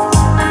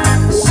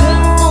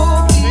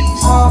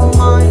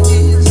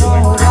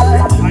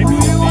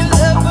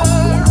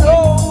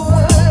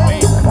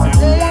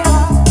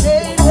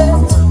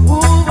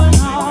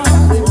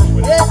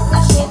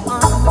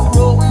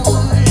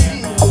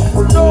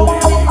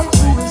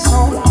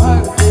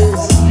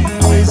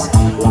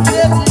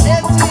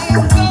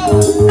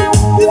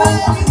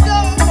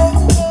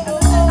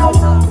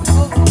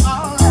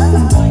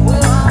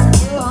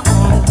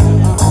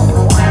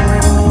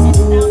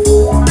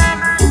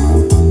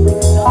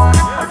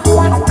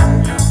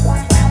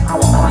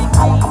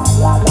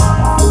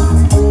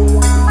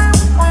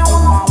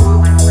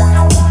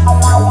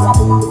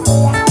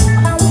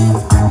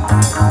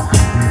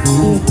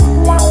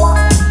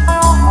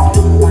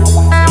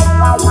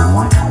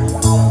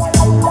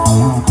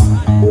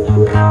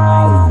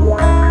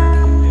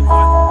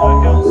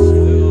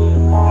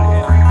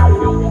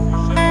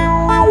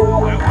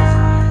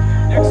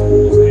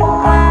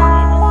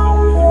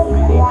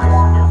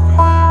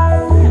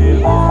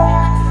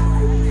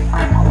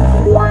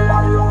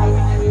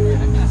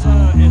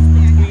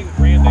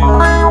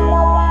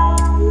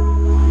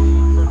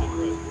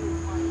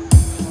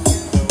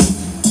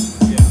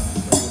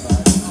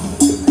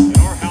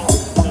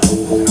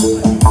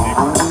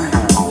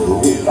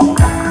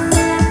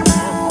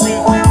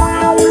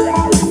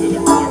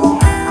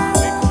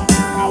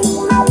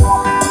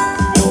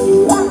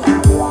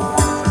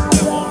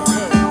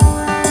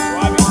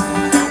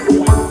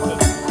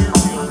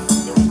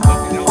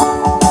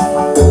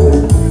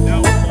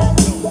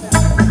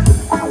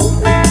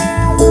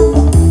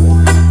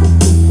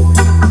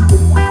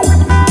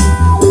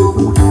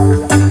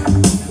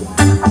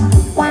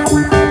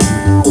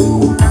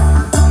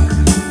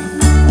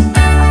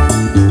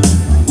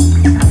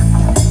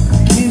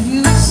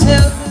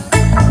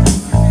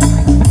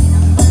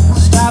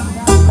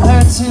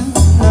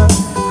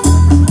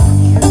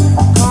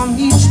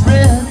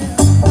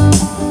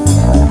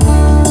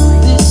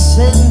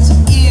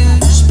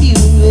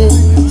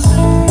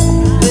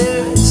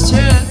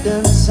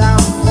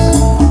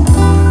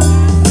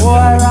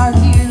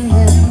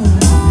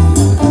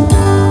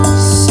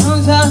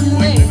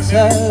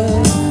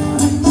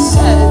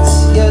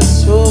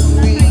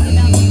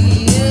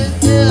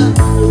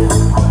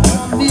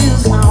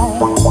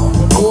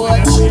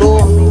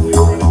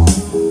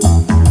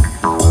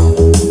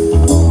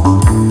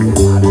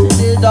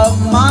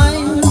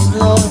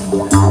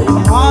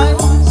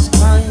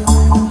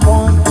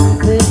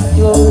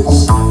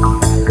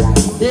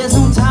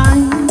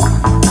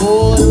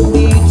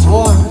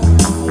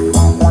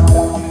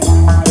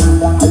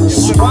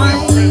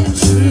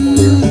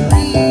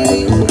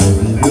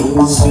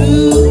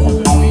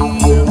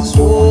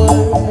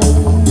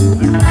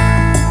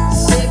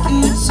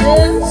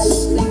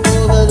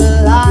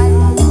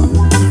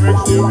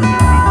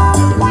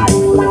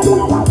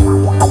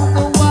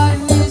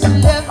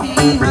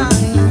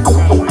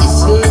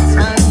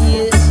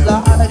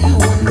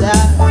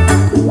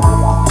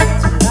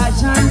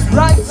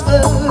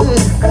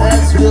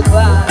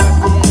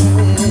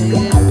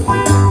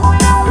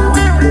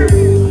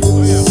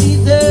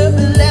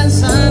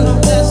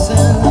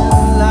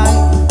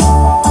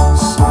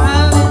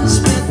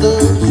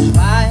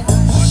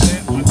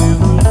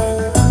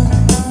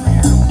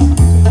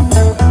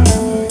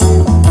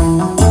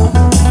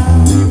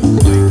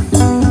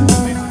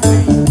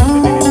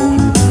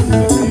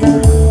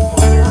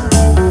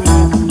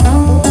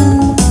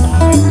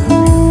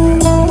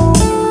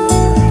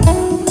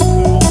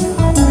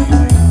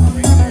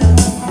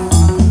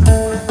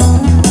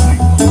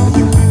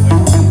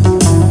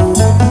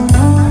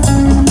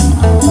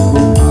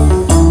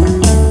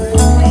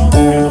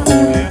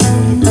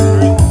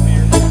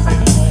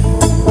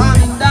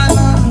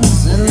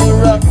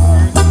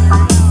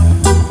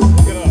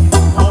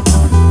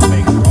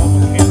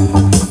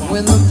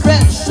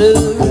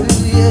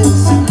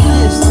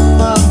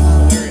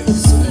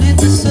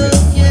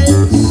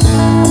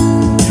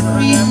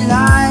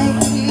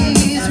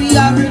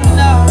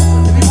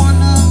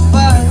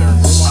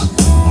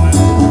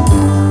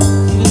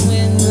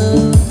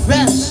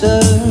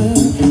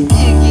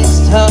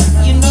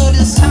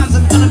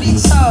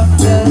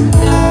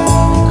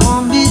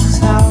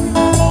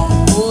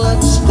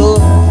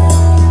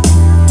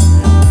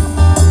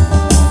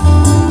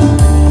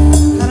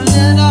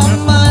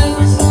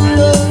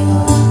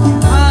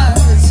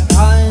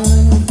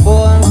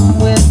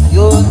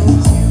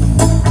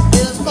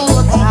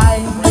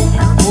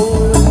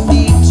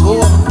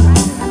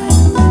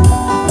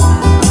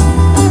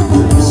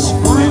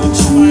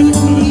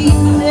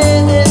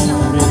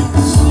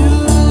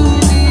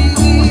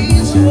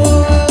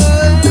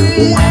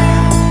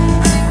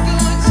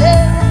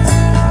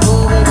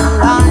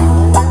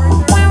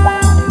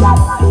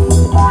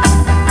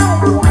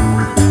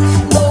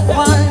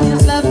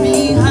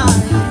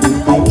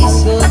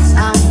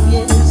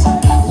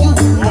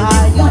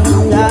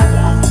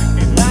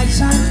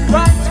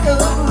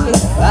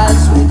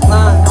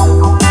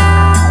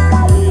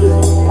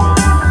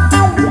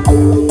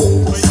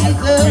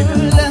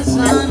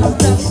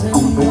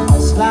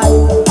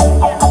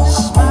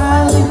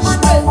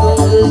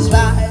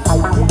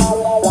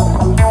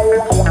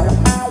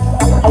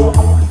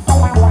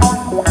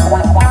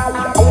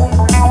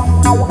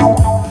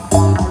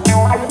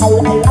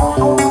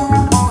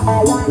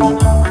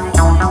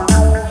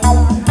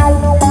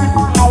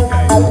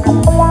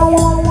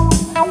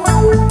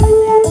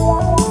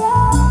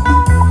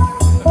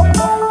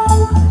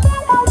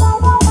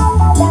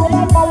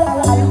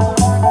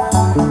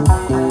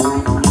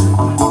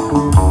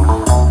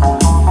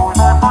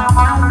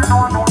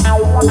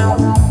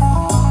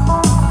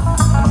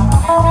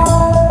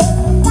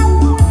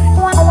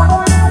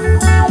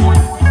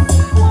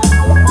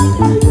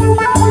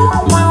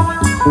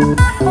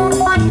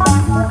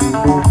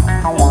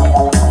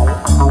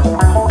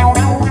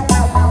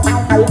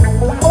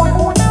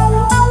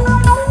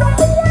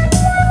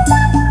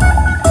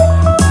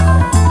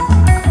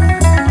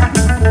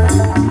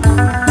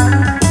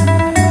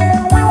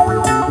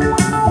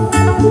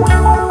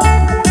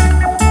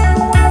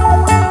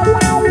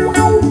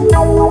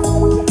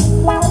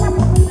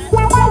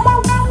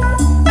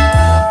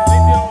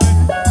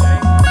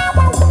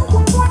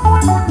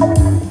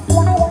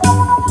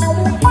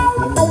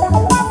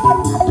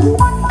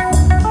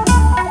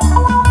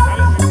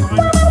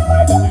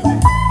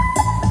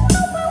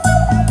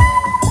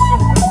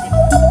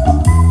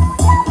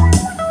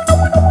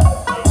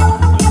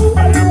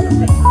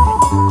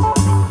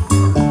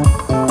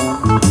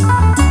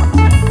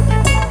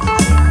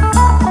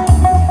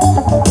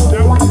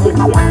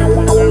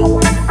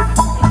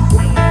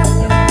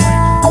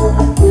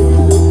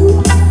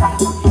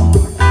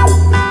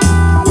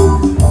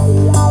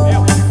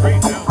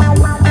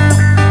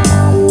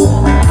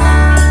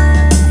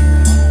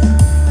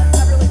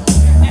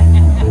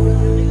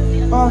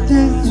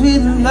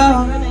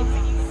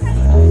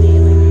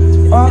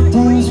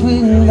 things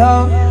we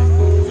love,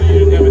 So you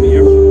didn't have any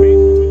extra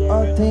paint until you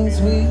all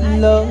things we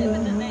love.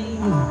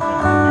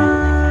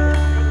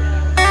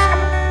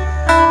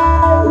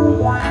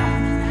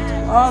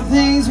 All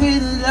things we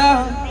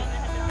love,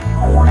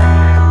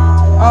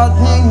 all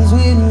things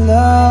we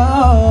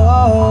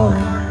love.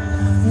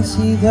 It's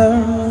either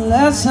a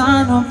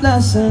lesson or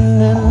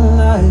blessing in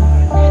life.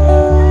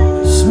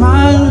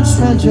 Smile and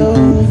spread your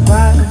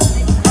vibe.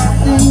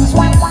 Things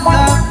we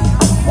love,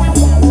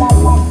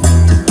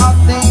 all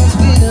things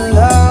we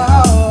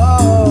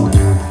love.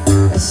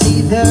 It's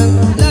either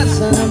a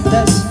lesson or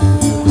blessing.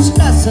 It's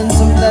lessons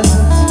and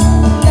blessings,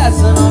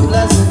 lesson or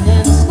blessing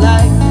in this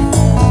life.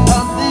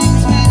 All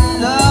things we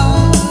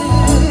love,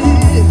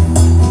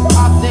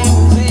 all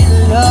things we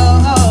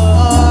love.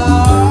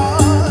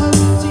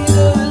 It's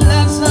either a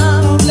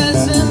lesson or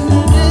blessing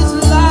in this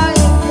life.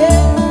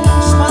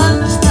 Yeah, smile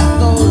and spread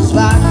those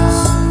vibes.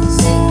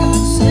 Say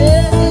good,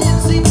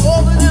 sleep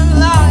over them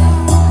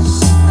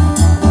lies.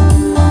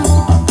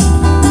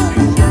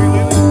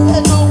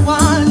 And no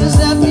one is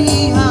left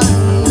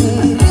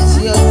behind. It's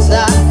your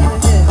time.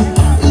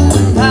 You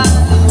and I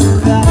do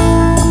right.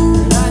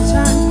 The night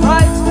shines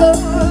brighter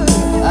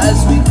as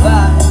we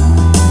climb.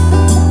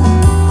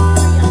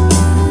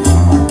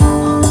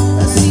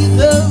 Let's see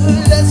the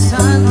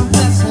lesson of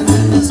blessing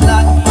in this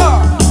life.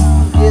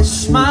 Yeah,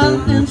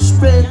 smile and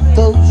spread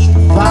those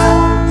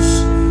vibes.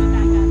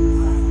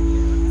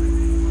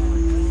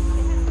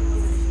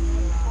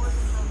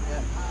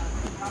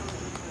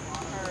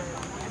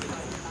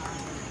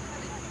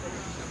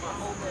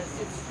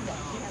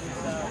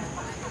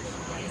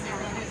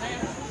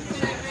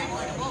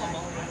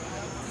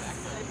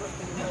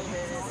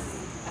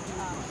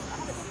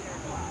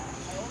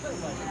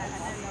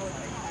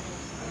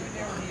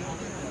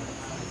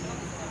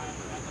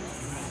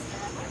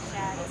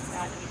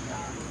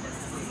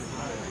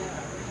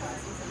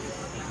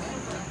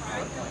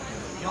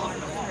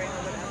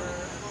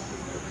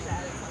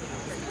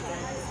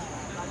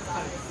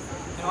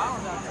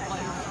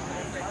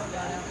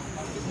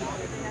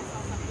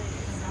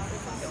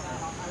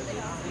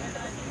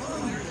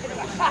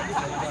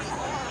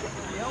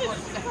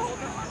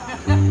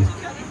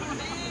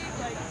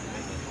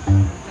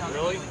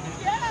 really?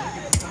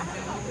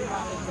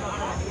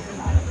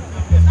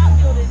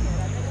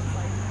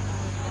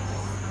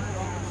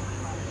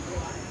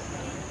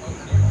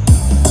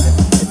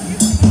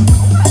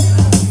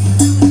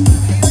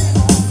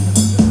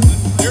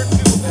 They're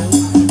too old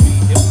to be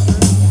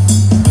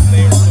hipsters, but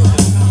they are so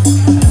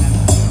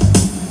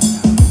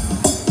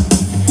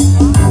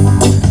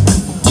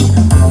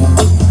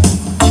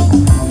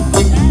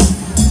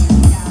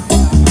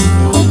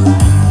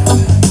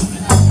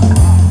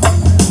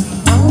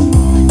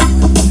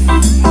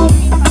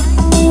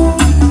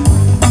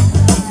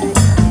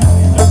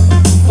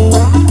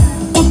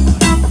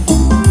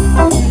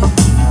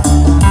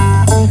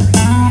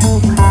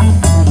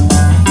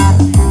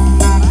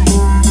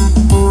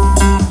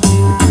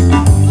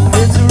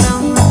It's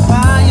around the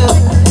fire,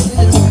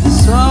 it's the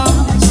song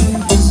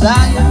to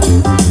desire.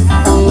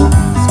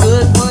 It's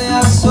good for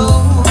your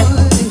soul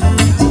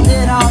to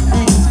let all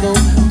things go,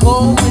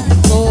 go with the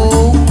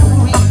flow.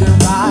 We can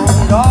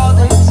ride all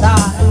the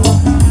time.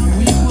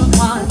 We will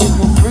find it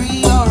will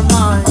free our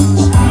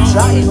minds.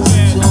 Try it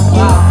to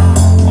survive.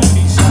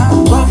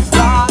 Rough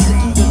ride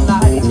through the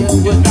night, yeah,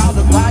 without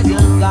the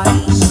blinding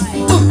lights.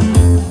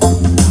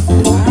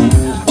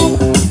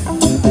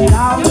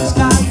 Without its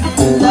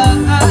guiding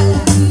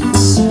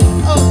lights.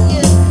 Oh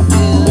yeah,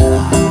 yeah.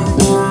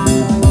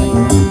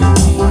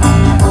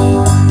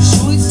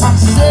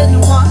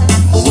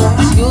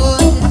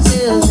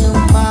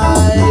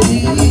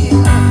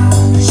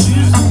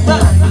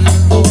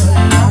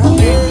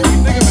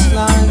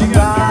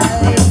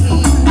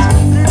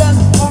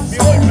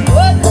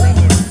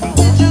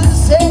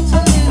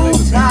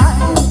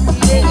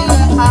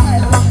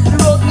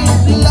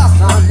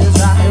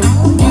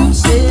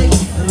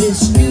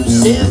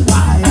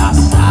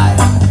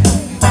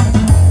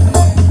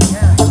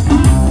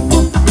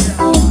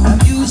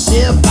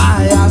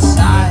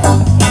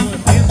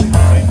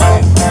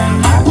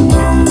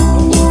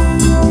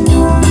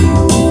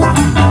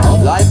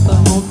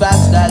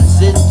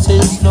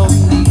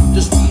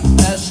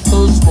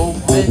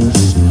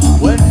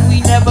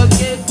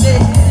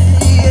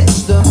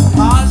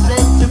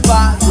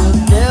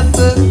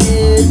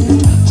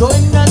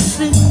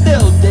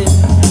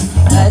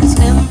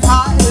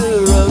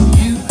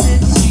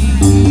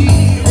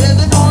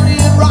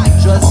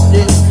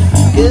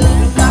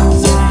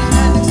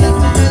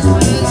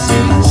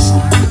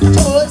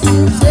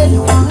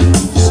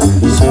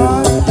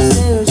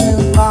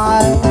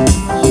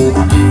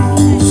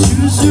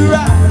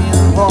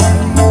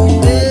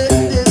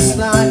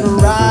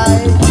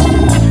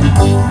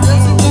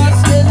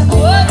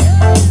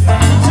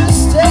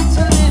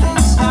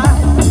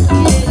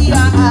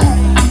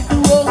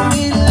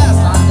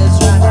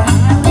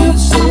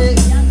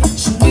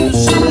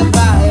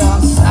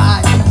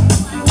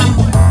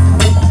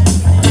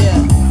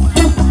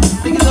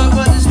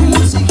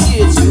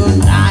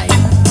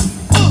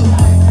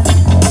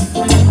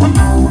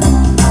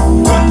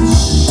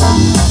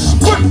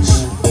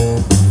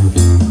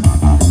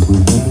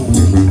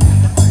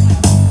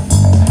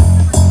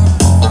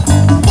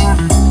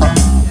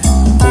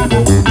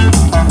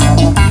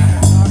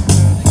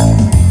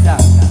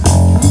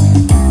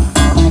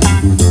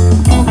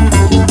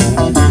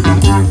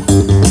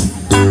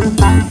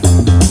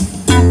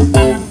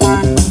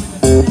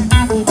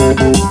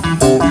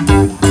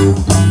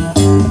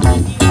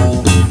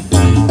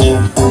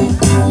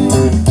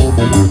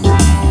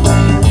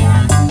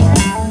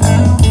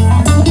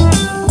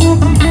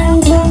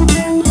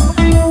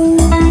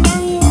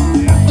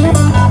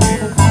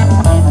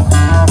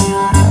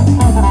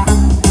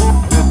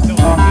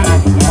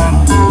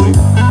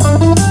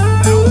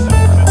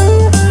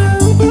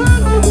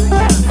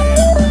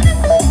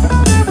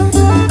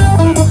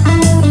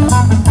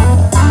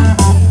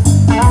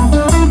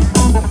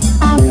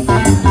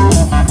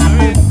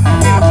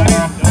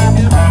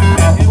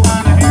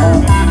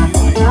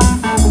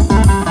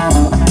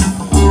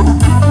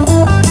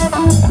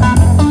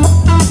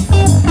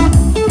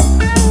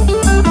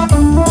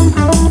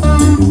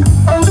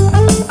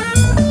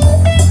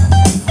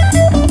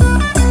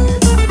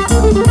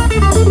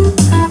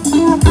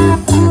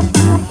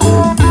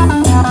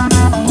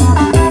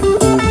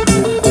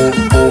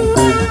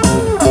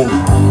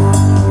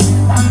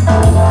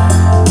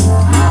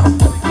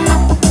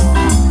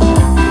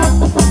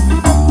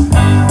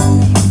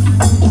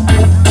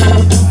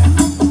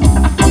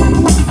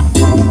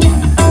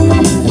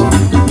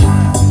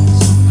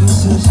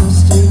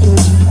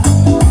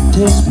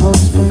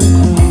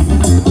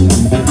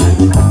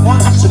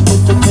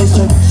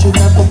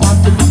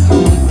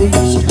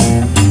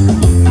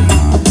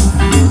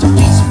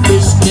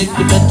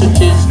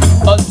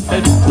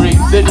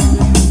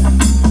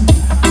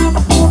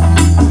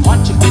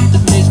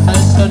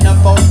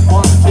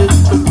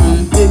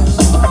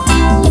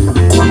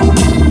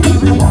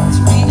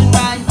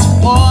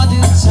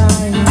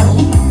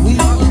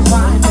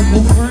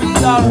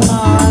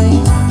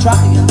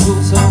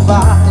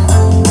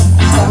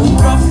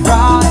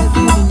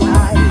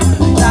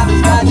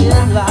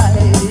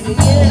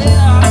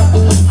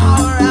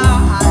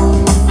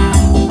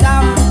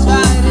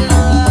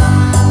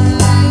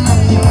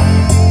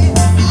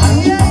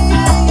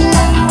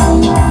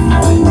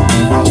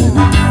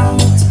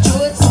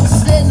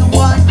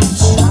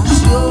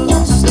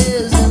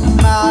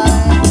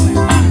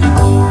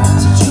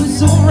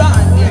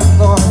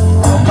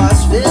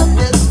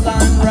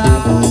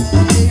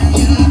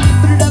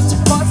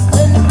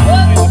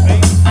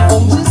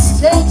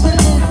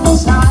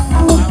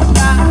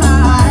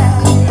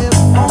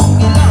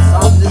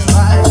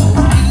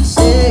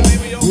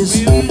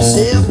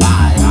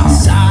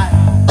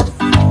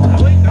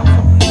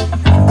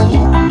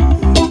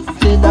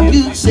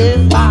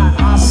 by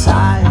my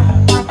side.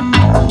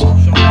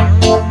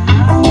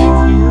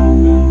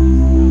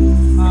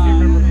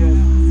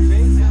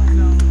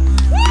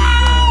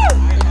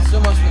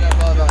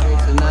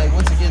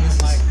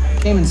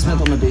 Cayman Smith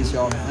on the bass,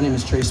 y'all. My name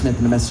is Trey Smith,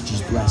 and the message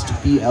is blessed.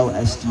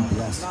 BLSD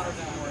blessed.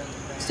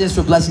 Stands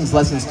for blessings,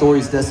 lessons,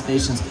 stories,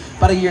 destinations.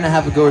 About a year and a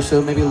half ago or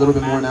so, maybe a little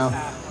bit more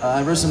now.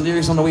 I wrote some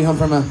lyrics on the way home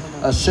from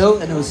a show,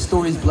 and it was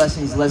stories,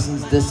 blessings,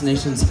 lessons,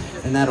 destinations,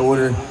 in that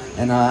order.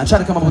 And I tried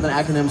to come up with an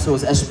acronym, so it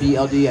was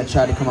SBLD. I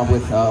tried to come up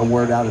with a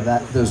word out of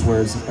those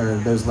words, or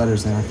those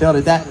letters, and I failed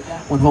at that.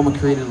 Went home and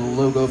created a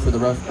logo for the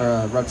rough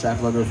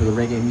draft logo for the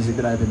reggae music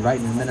that I've been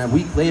writing. And then a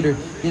week later,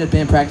 did a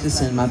band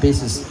practice, and my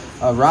bassist,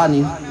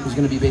 Rodney, who's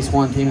going to be bass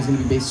 1, came, who's going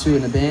to be bass 2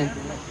 in the band.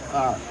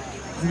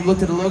 He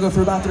looked at the logo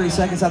for about 30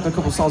 seconds after a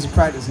couple songs of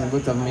practice, and he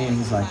looked up at me and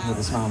he's like, with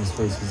a smile on his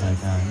face, he's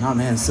like, nah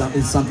man, it's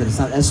something. It's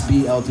not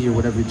SBLD or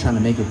whatever you're trying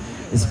to make it.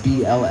 It's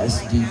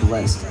BLSD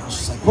blessed. I was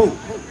just like, whoa.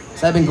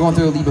 So I've been going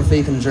through a leap of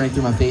faith and a journey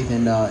through my faith,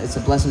 and it's a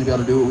blessing to be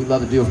able to do what we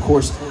love to do, of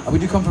course. We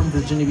do come from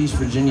Virginia Beach,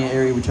 Virginia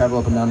area. We travel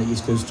up and down the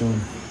East Coast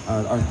doing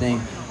our thing.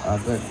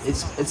 But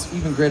it's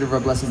even greater of a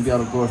blessing to be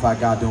able to glorify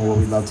God doing what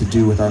we love to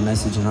do with our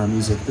message and our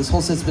music. This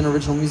whole set's been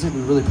original music.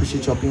 We really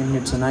appreciate y'all being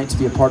here tonight to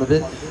be a part of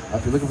it.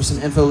 If you're looking for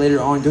some info later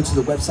on, go to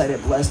the website at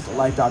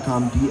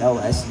blessedlife.com,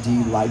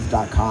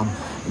 blsdlife.com,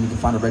 and you can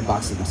find a red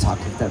box at the top.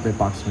 Click that red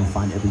box and you'll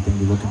find everything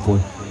you're looking for.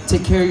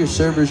 Take care of your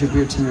servers, your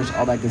beer tenders,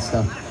 all that good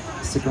stuff.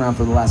 Stick around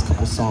for the last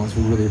couple songs.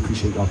 We really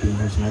appreciate y'all being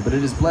here tonight. But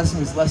it is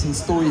blessings,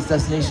 lessons, stories,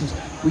 destinations.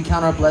 We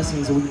count our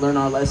blessings and we learn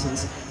our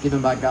lessons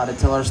given by God to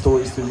tell our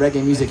stories through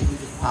reggae music,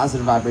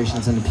 positive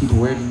vibrations, and the people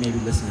wherever you may be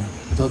listening.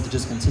 We hope to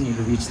just continue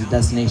to reach the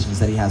destinations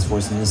that He has for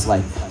us in this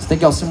life. So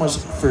thank y'all so much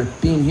for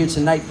being here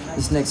tonight.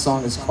 This next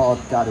song is called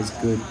God is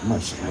Good.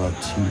 Much love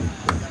to you.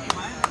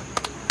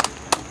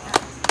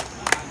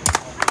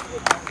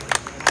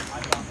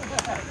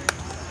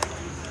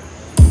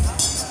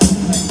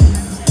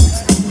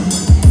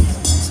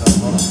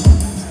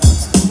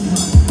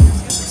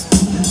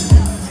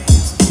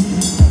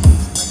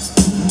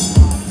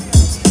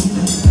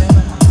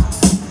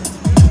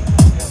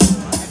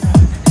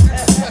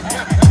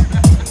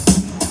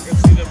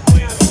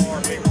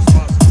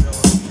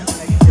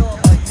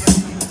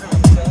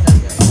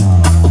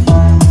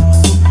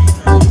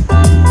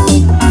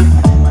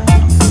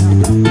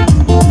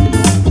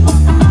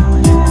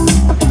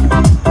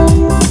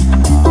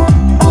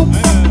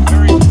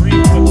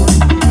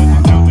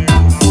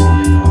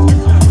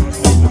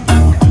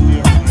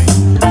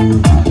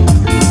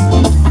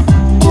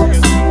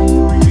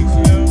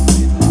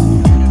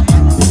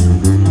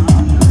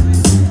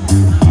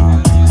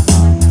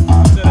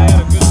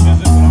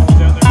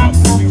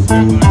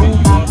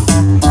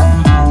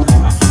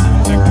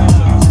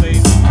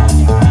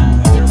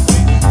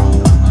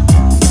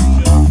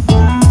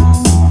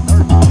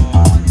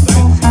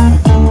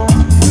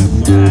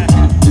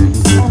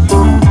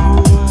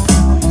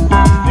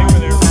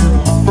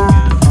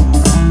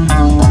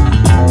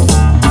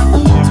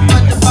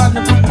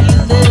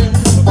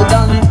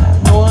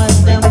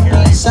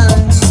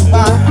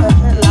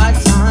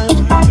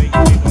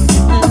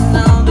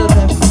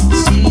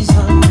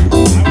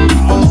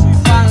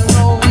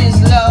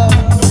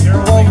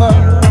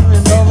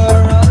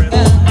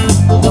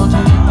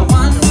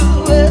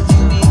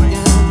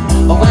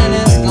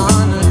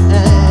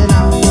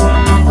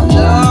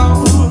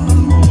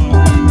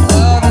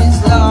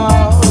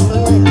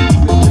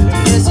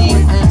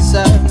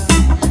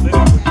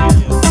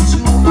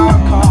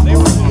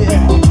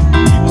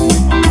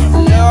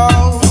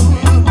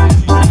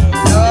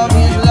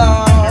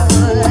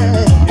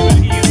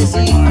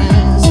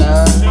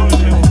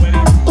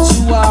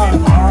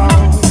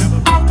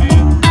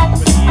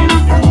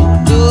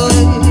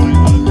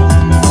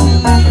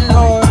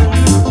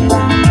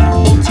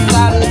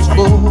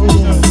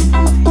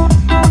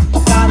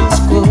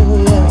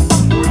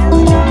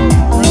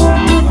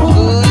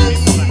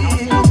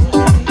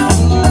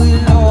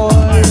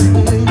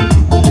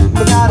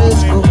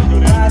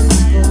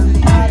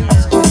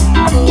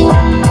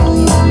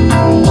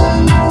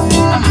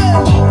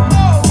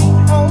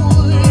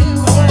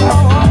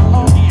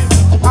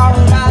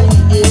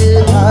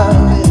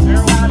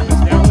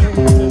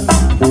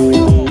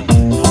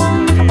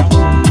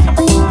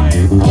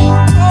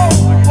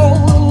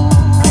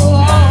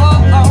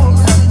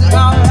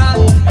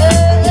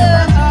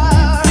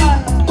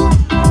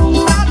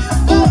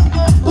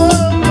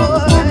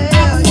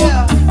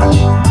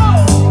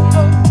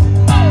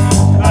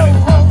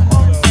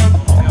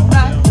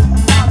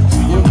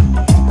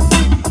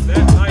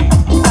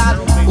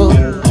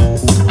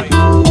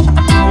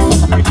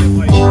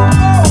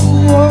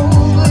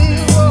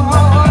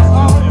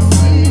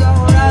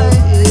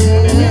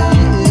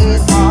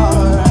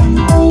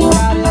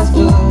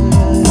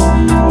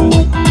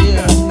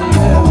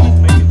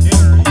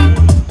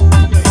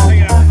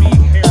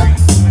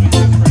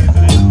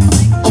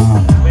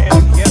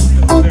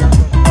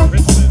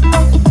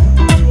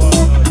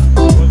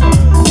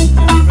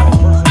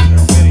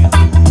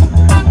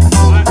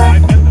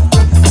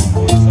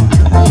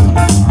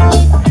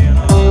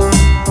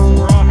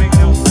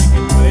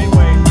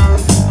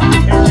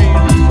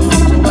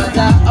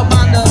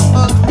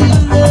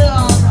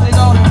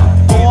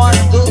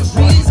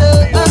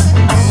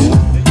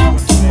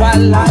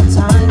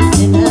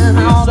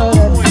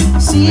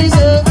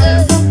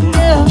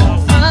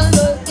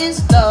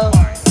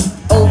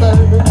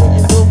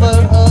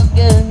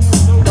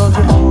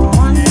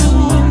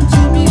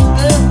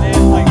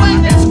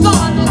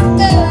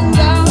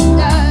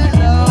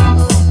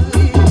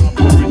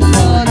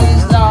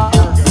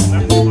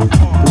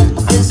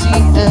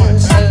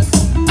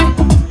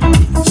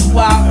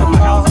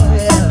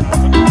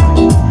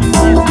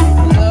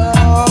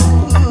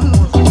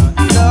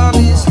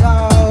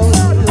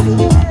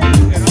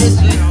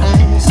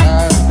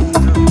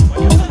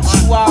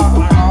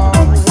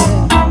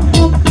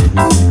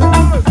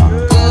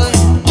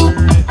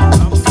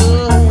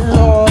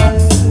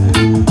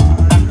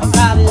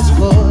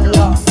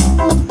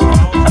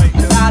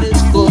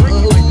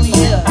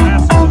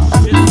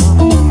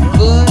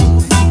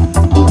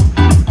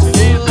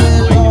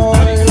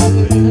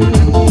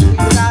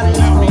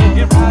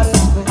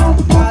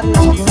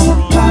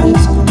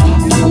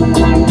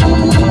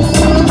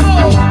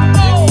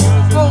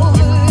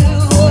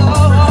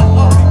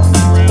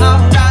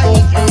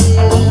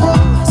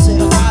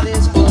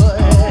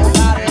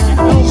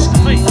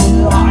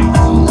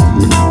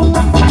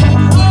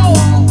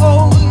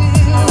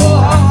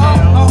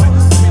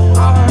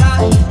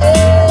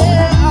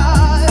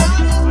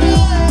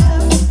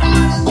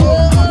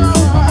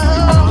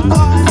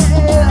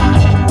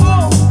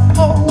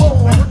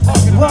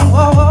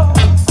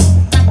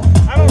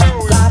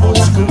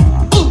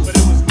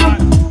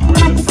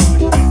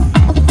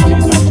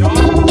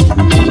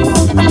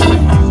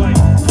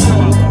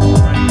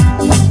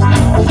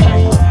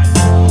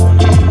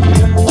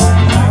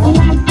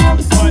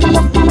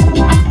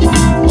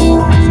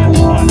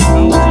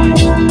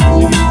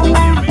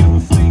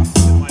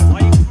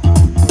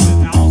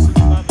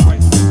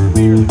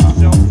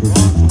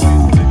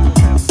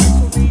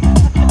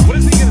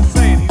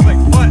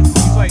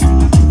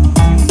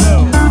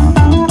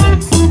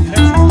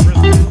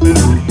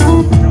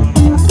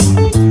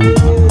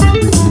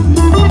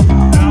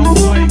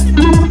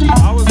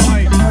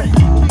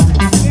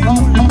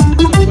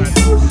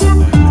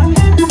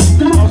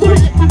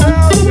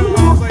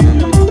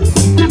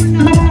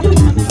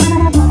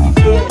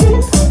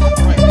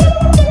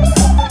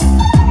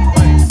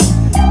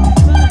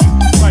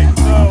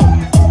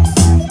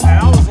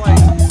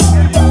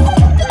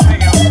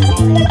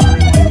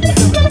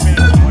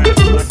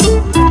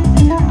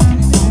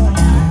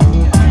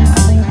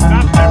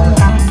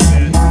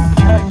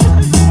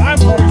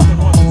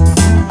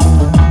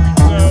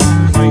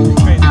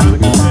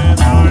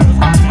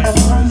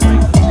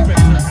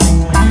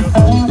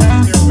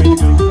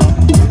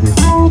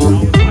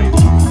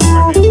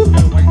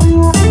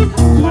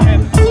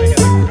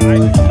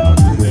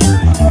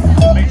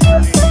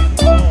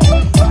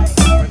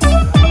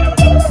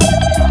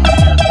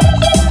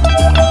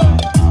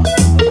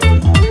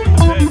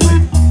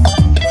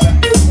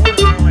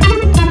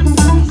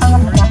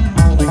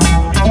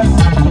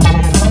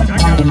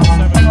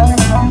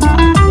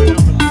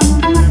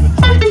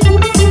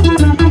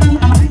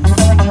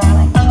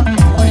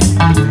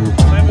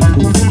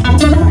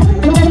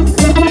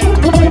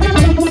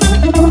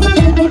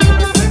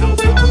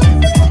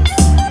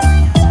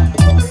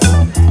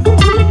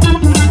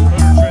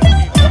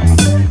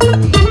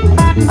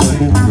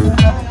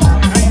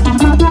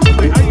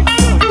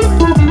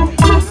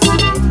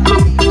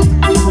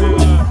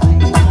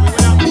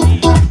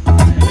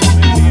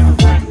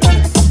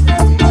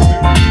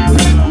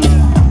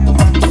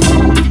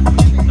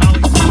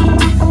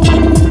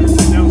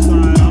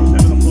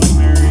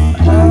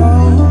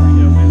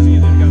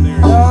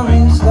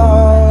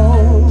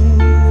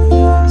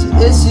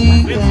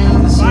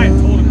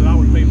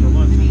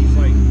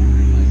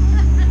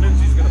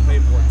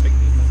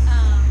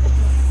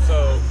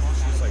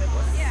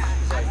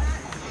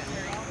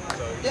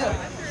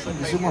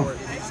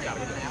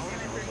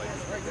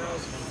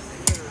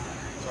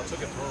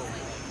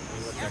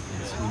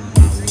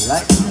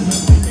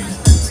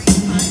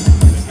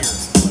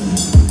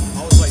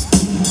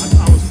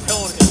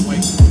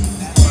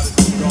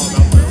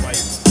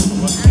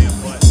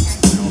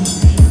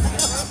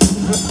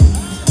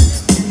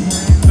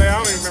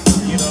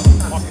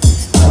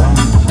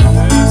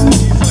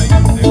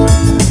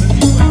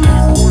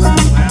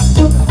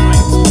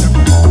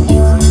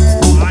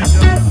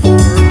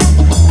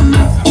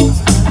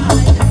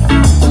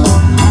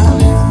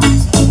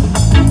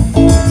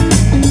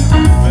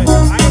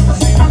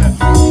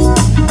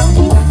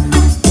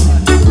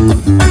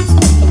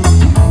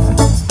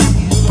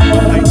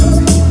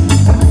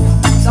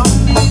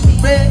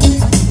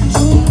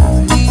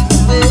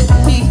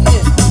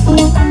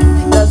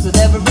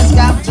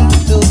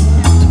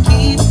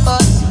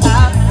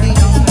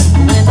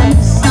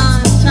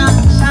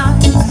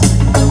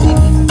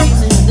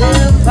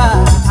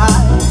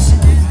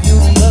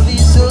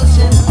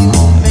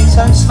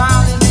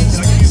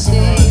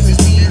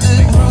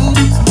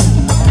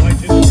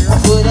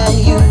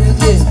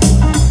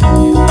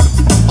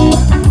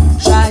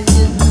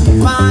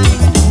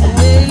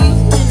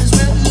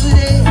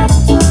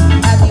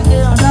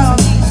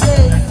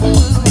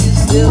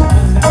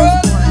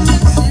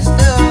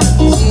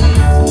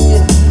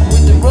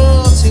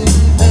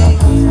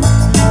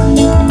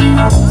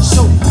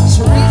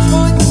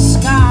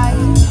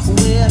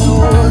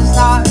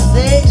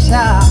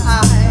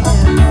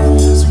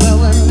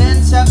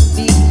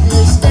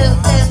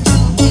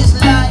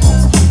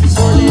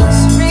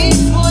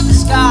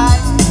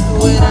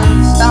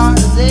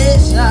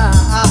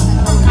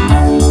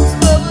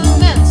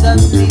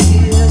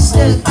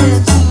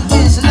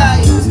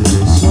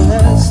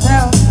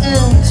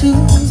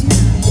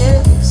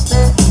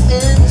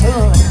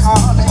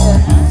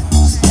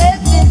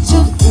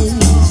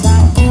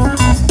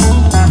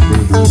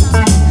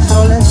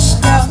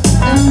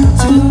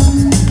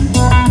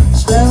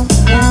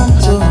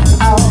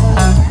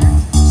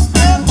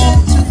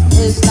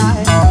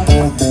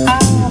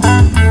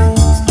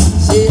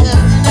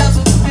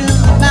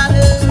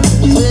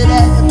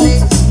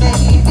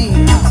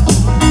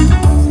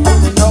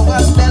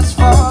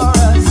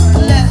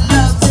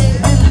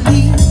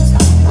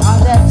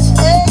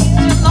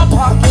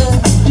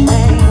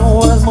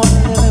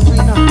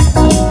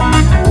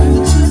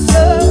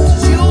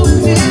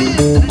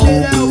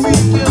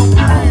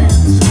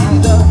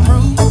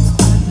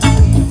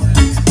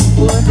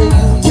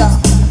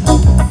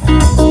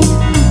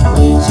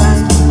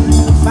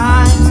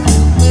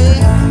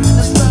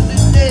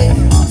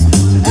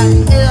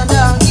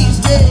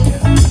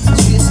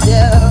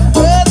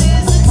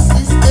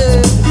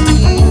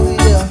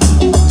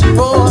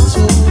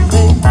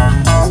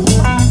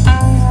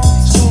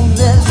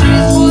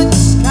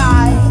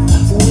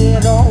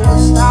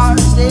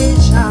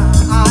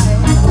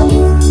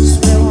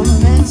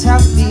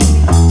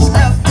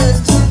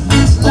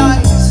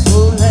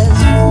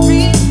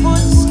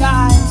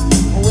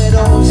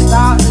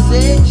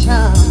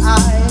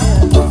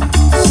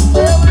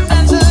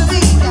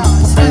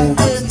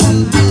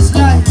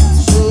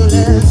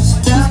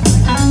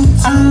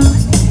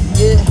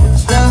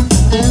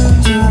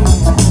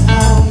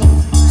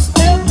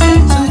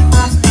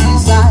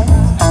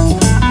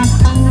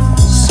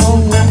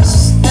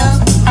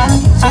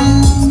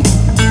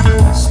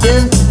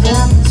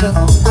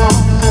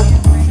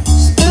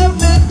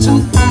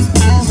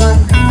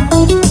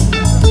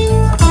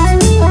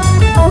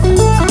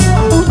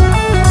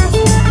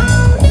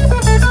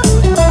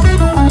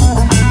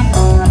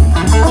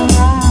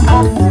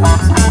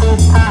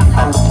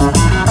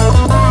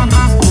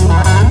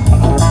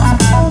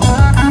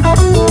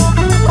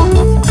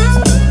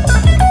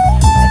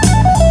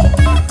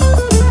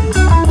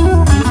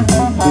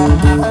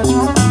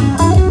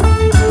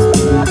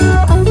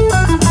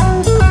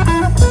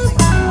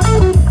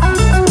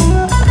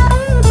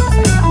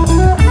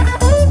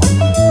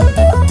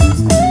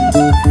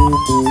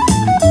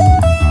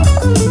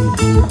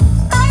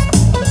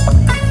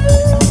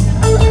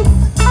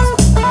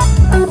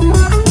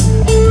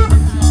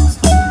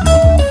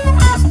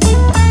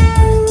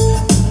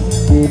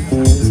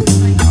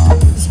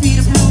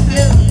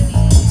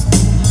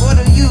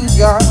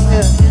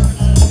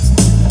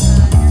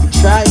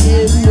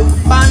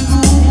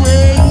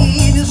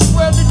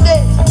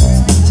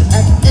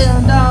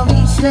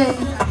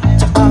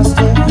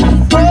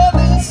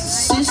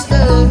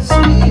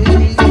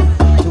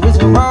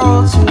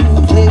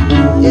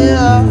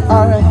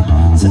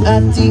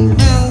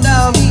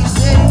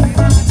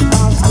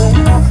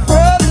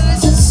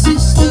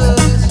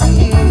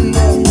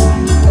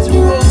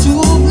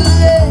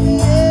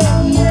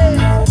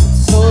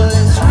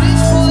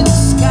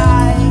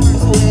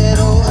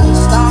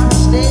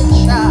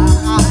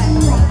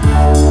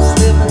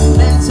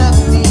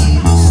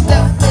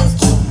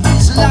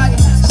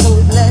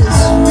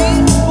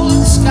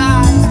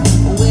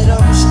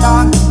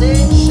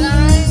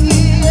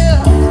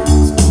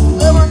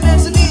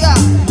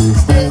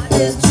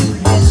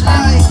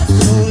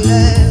 So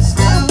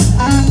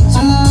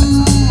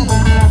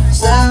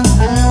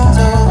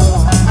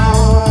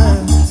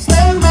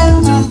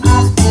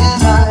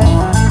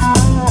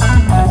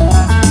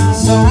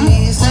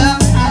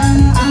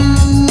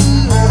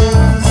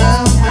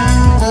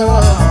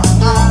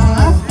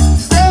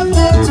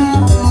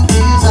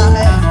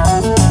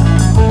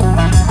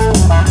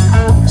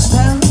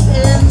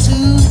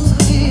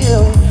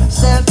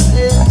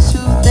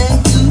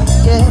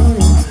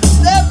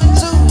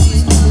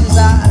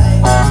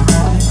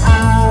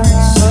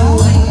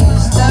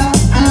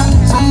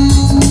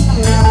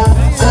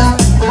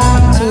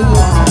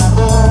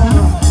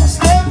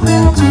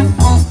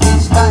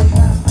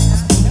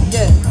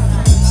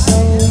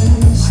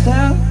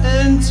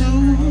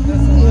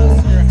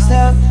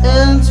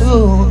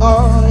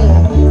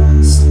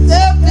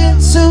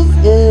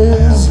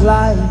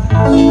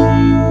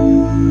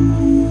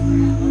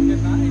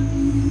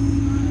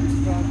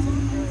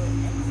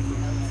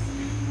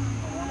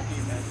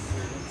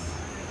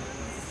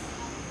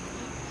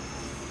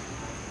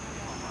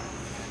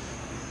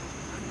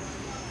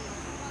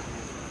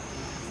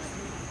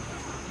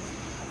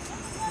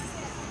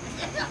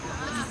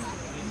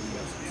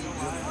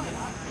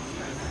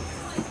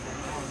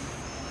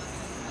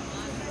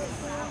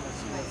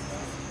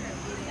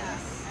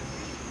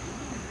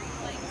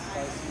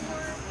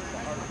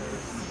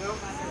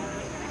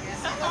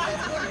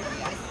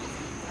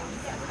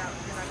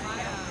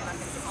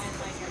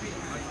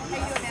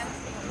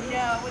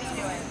What are you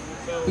doing?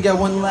 We got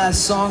one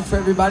last song for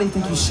everybody.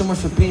 Thank you so much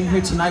for being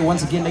here tonight.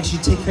 Once again, make sure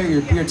you take care of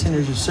your beer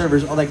tenders, your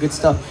servers, all that good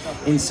stuff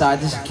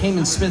inside. This is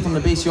Cayman Smith on the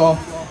bass, y'all.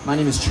 My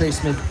name is Trey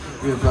Smith.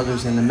 We're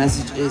brothers, and the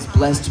message is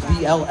blessed.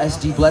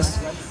 BLSD, blessed.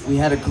 We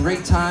had a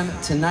great time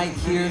tonight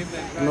here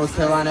in North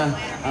Carolina.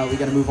 We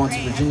got to move on to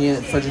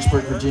Virginia,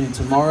 Fredericksburg, Virginia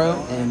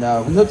tomorrow, and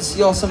we hope to see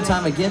y'all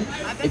sometime again.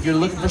 If you're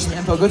looking for some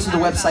info, go to the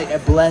website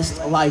at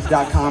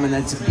blsdlife.com, and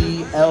that's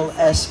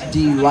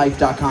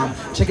blsdlife.com.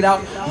 Check it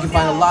out. You can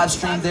find a live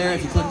stream there.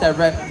 If you click that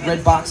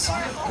red box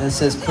that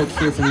says click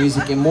here for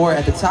music and more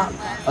at the top.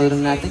 Other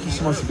than that, thank you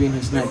so much for being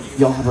here tonight.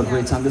 Y'all have a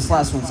great time. This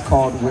last one's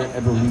called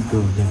Wherever We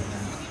Go.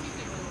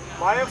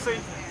 Bye, MC.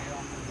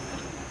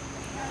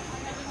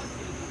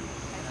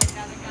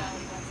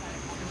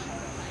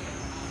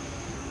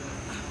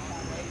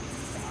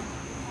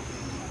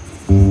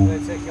 They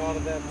take you out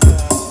of that.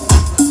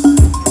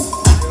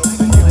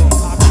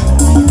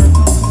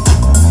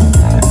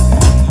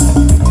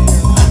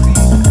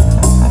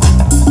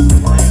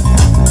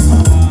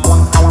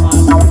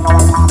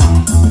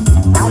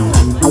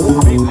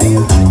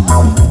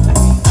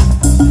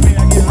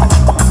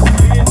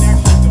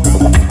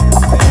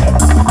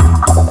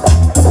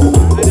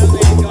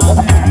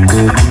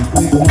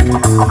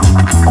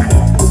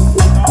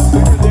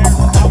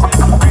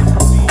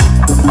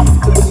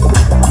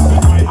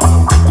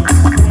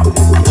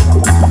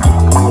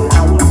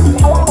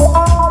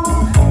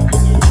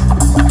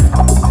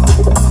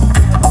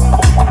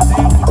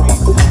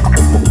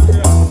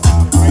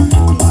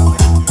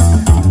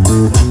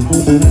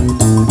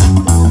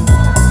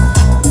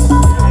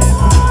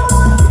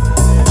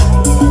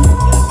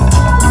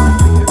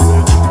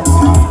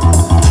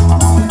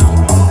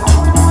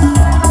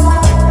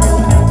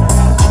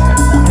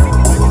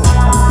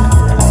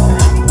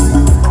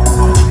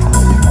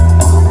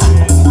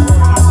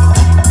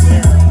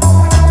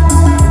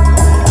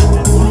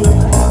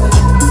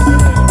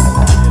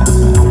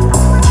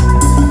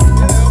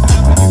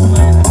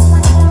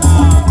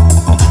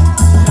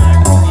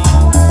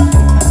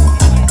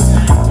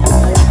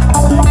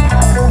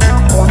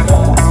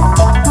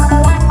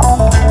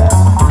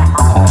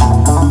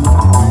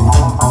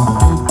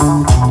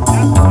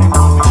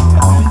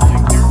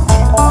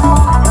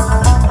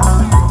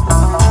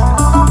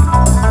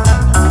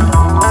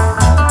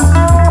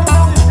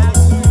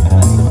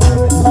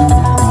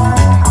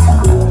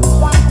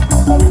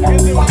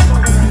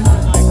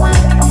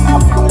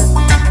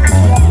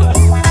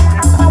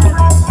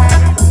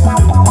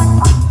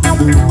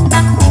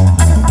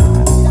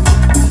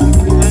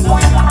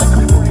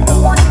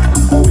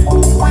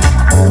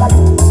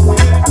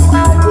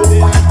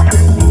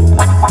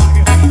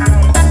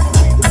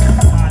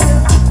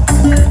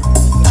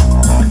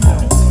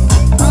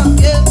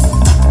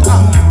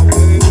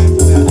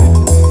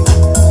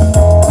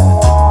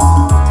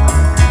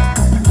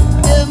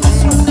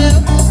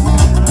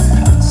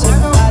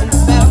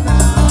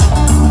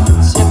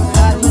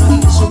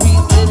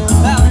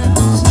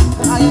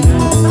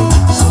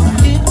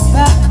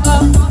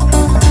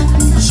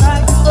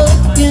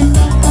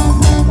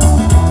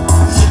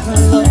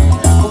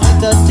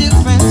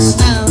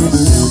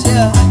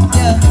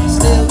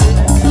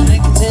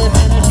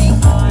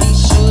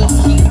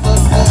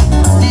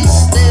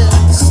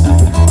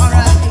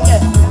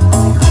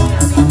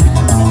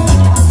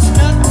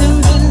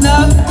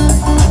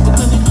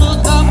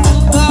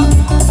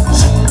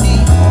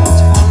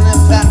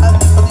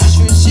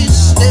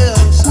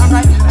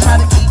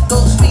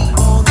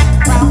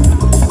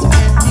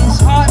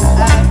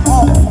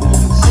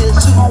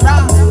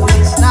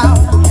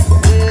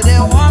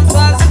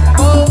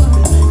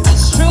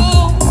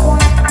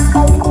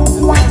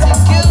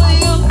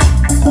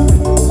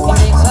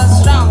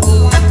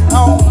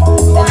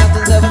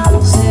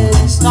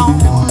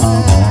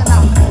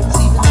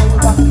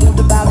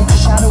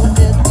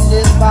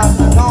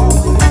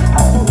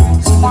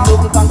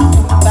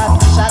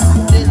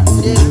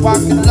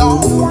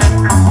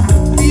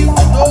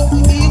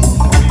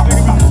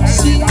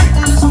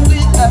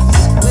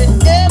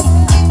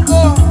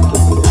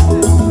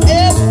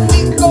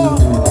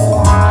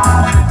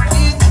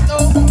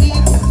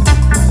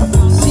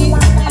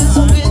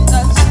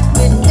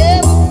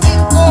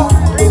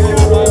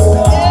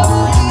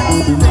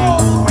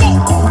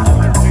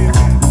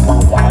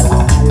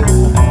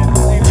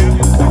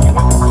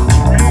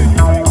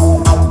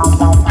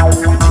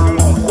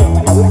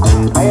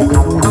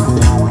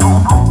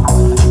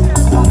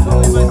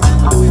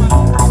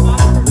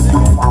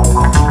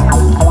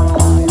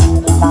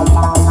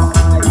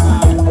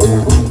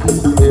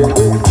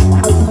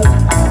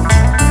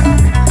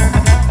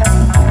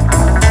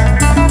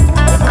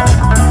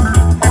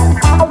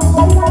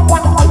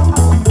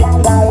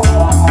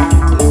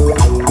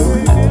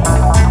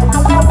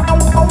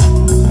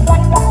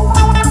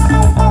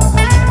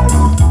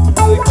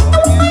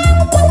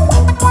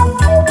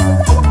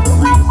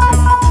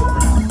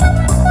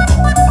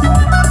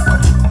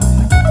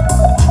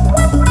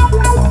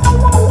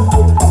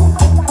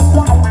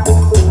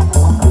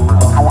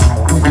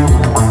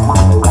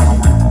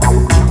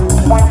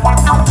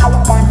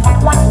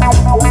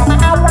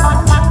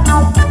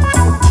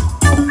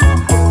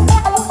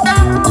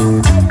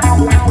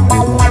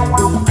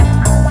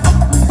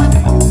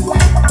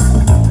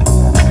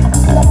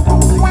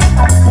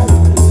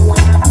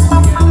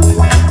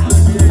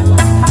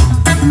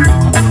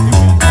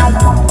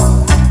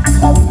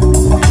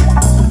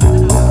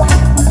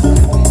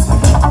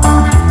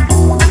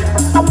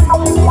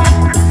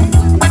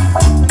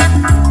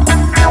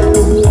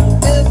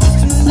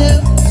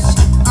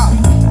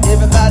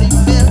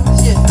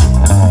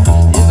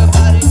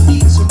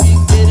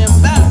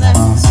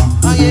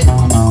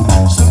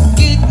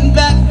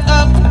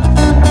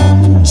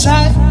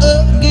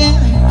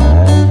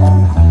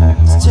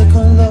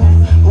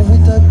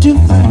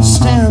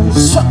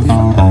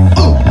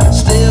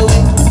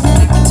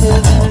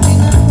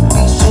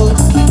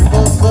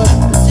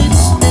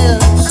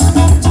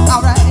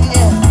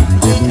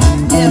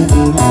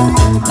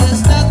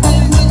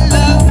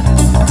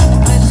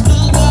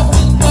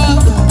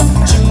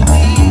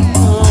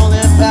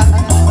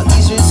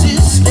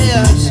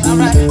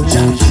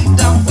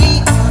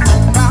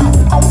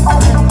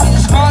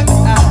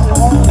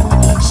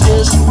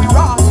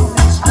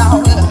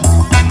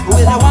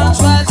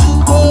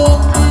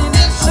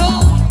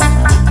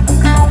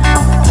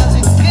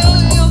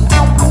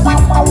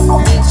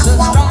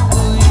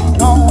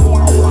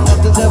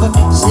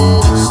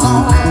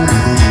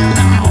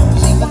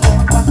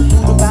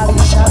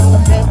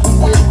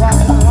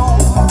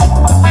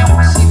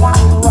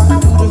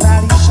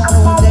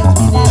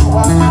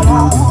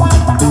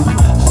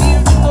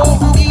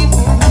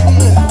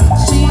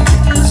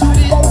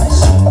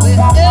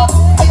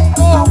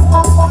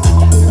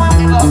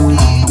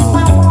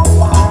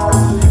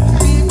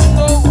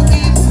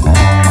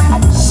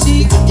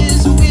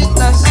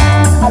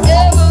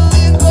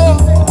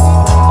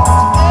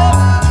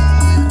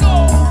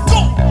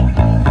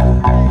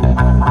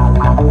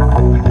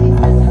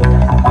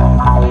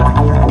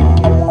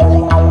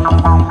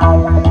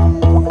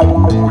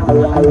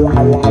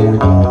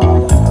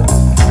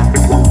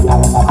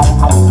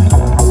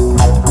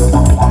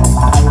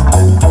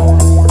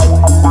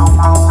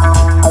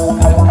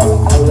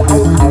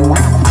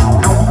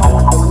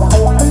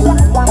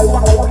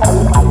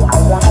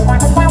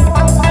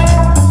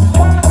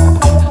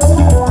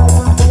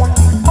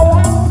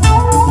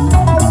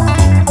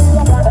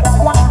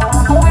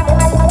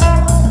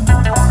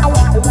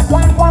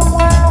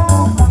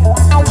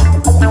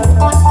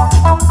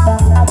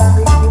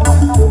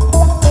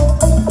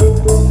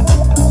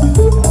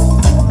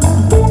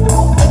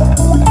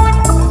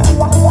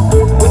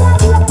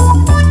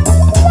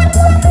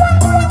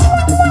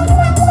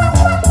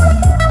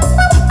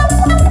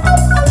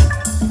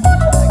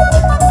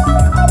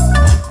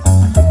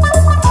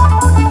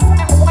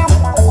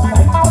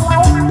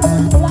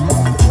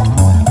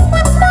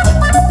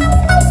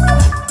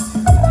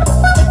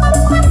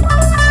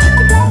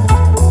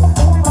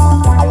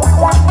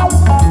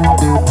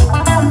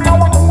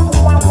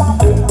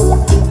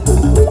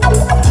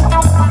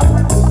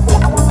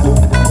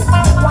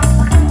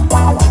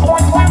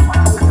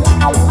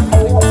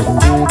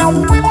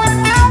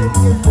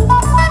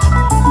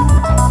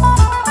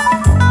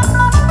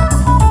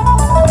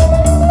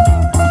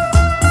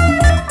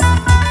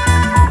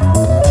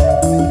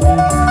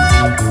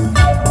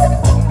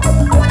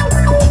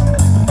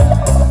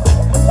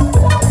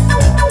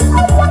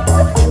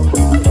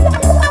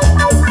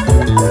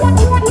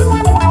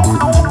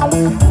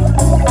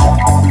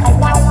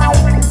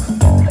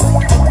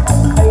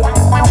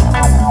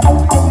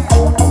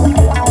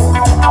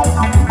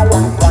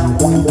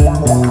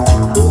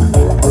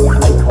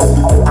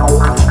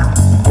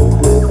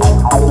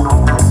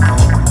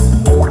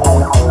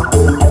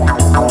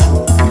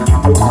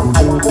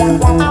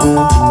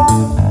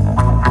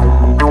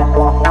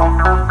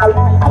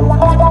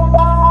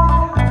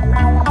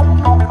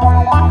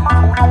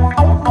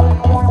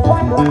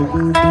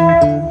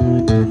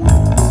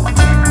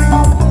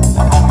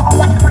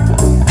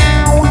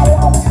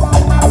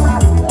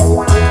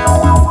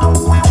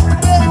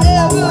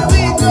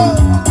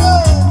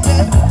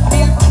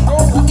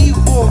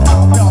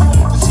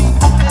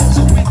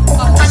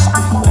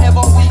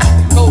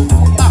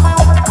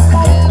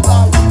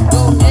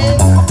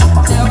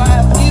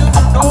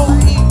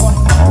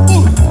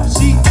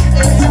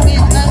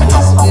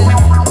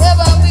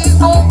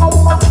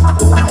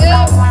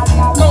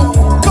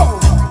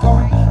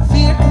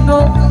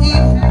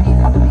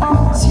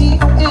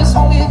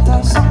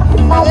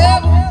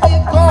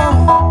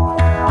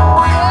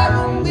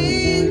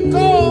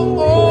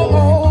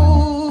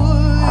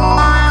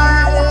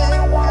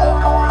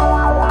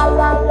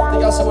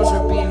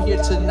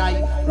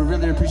 We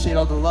really appreciate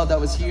all the love that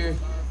was here.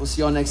 We'll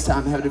see y'all next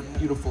time. Have a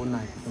beautiful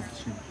night.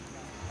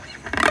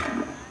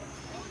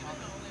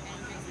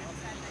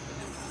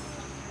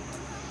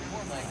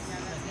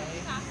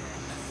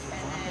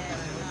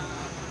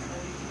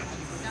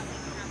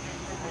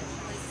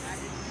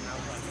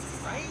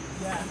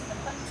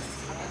 Yeah.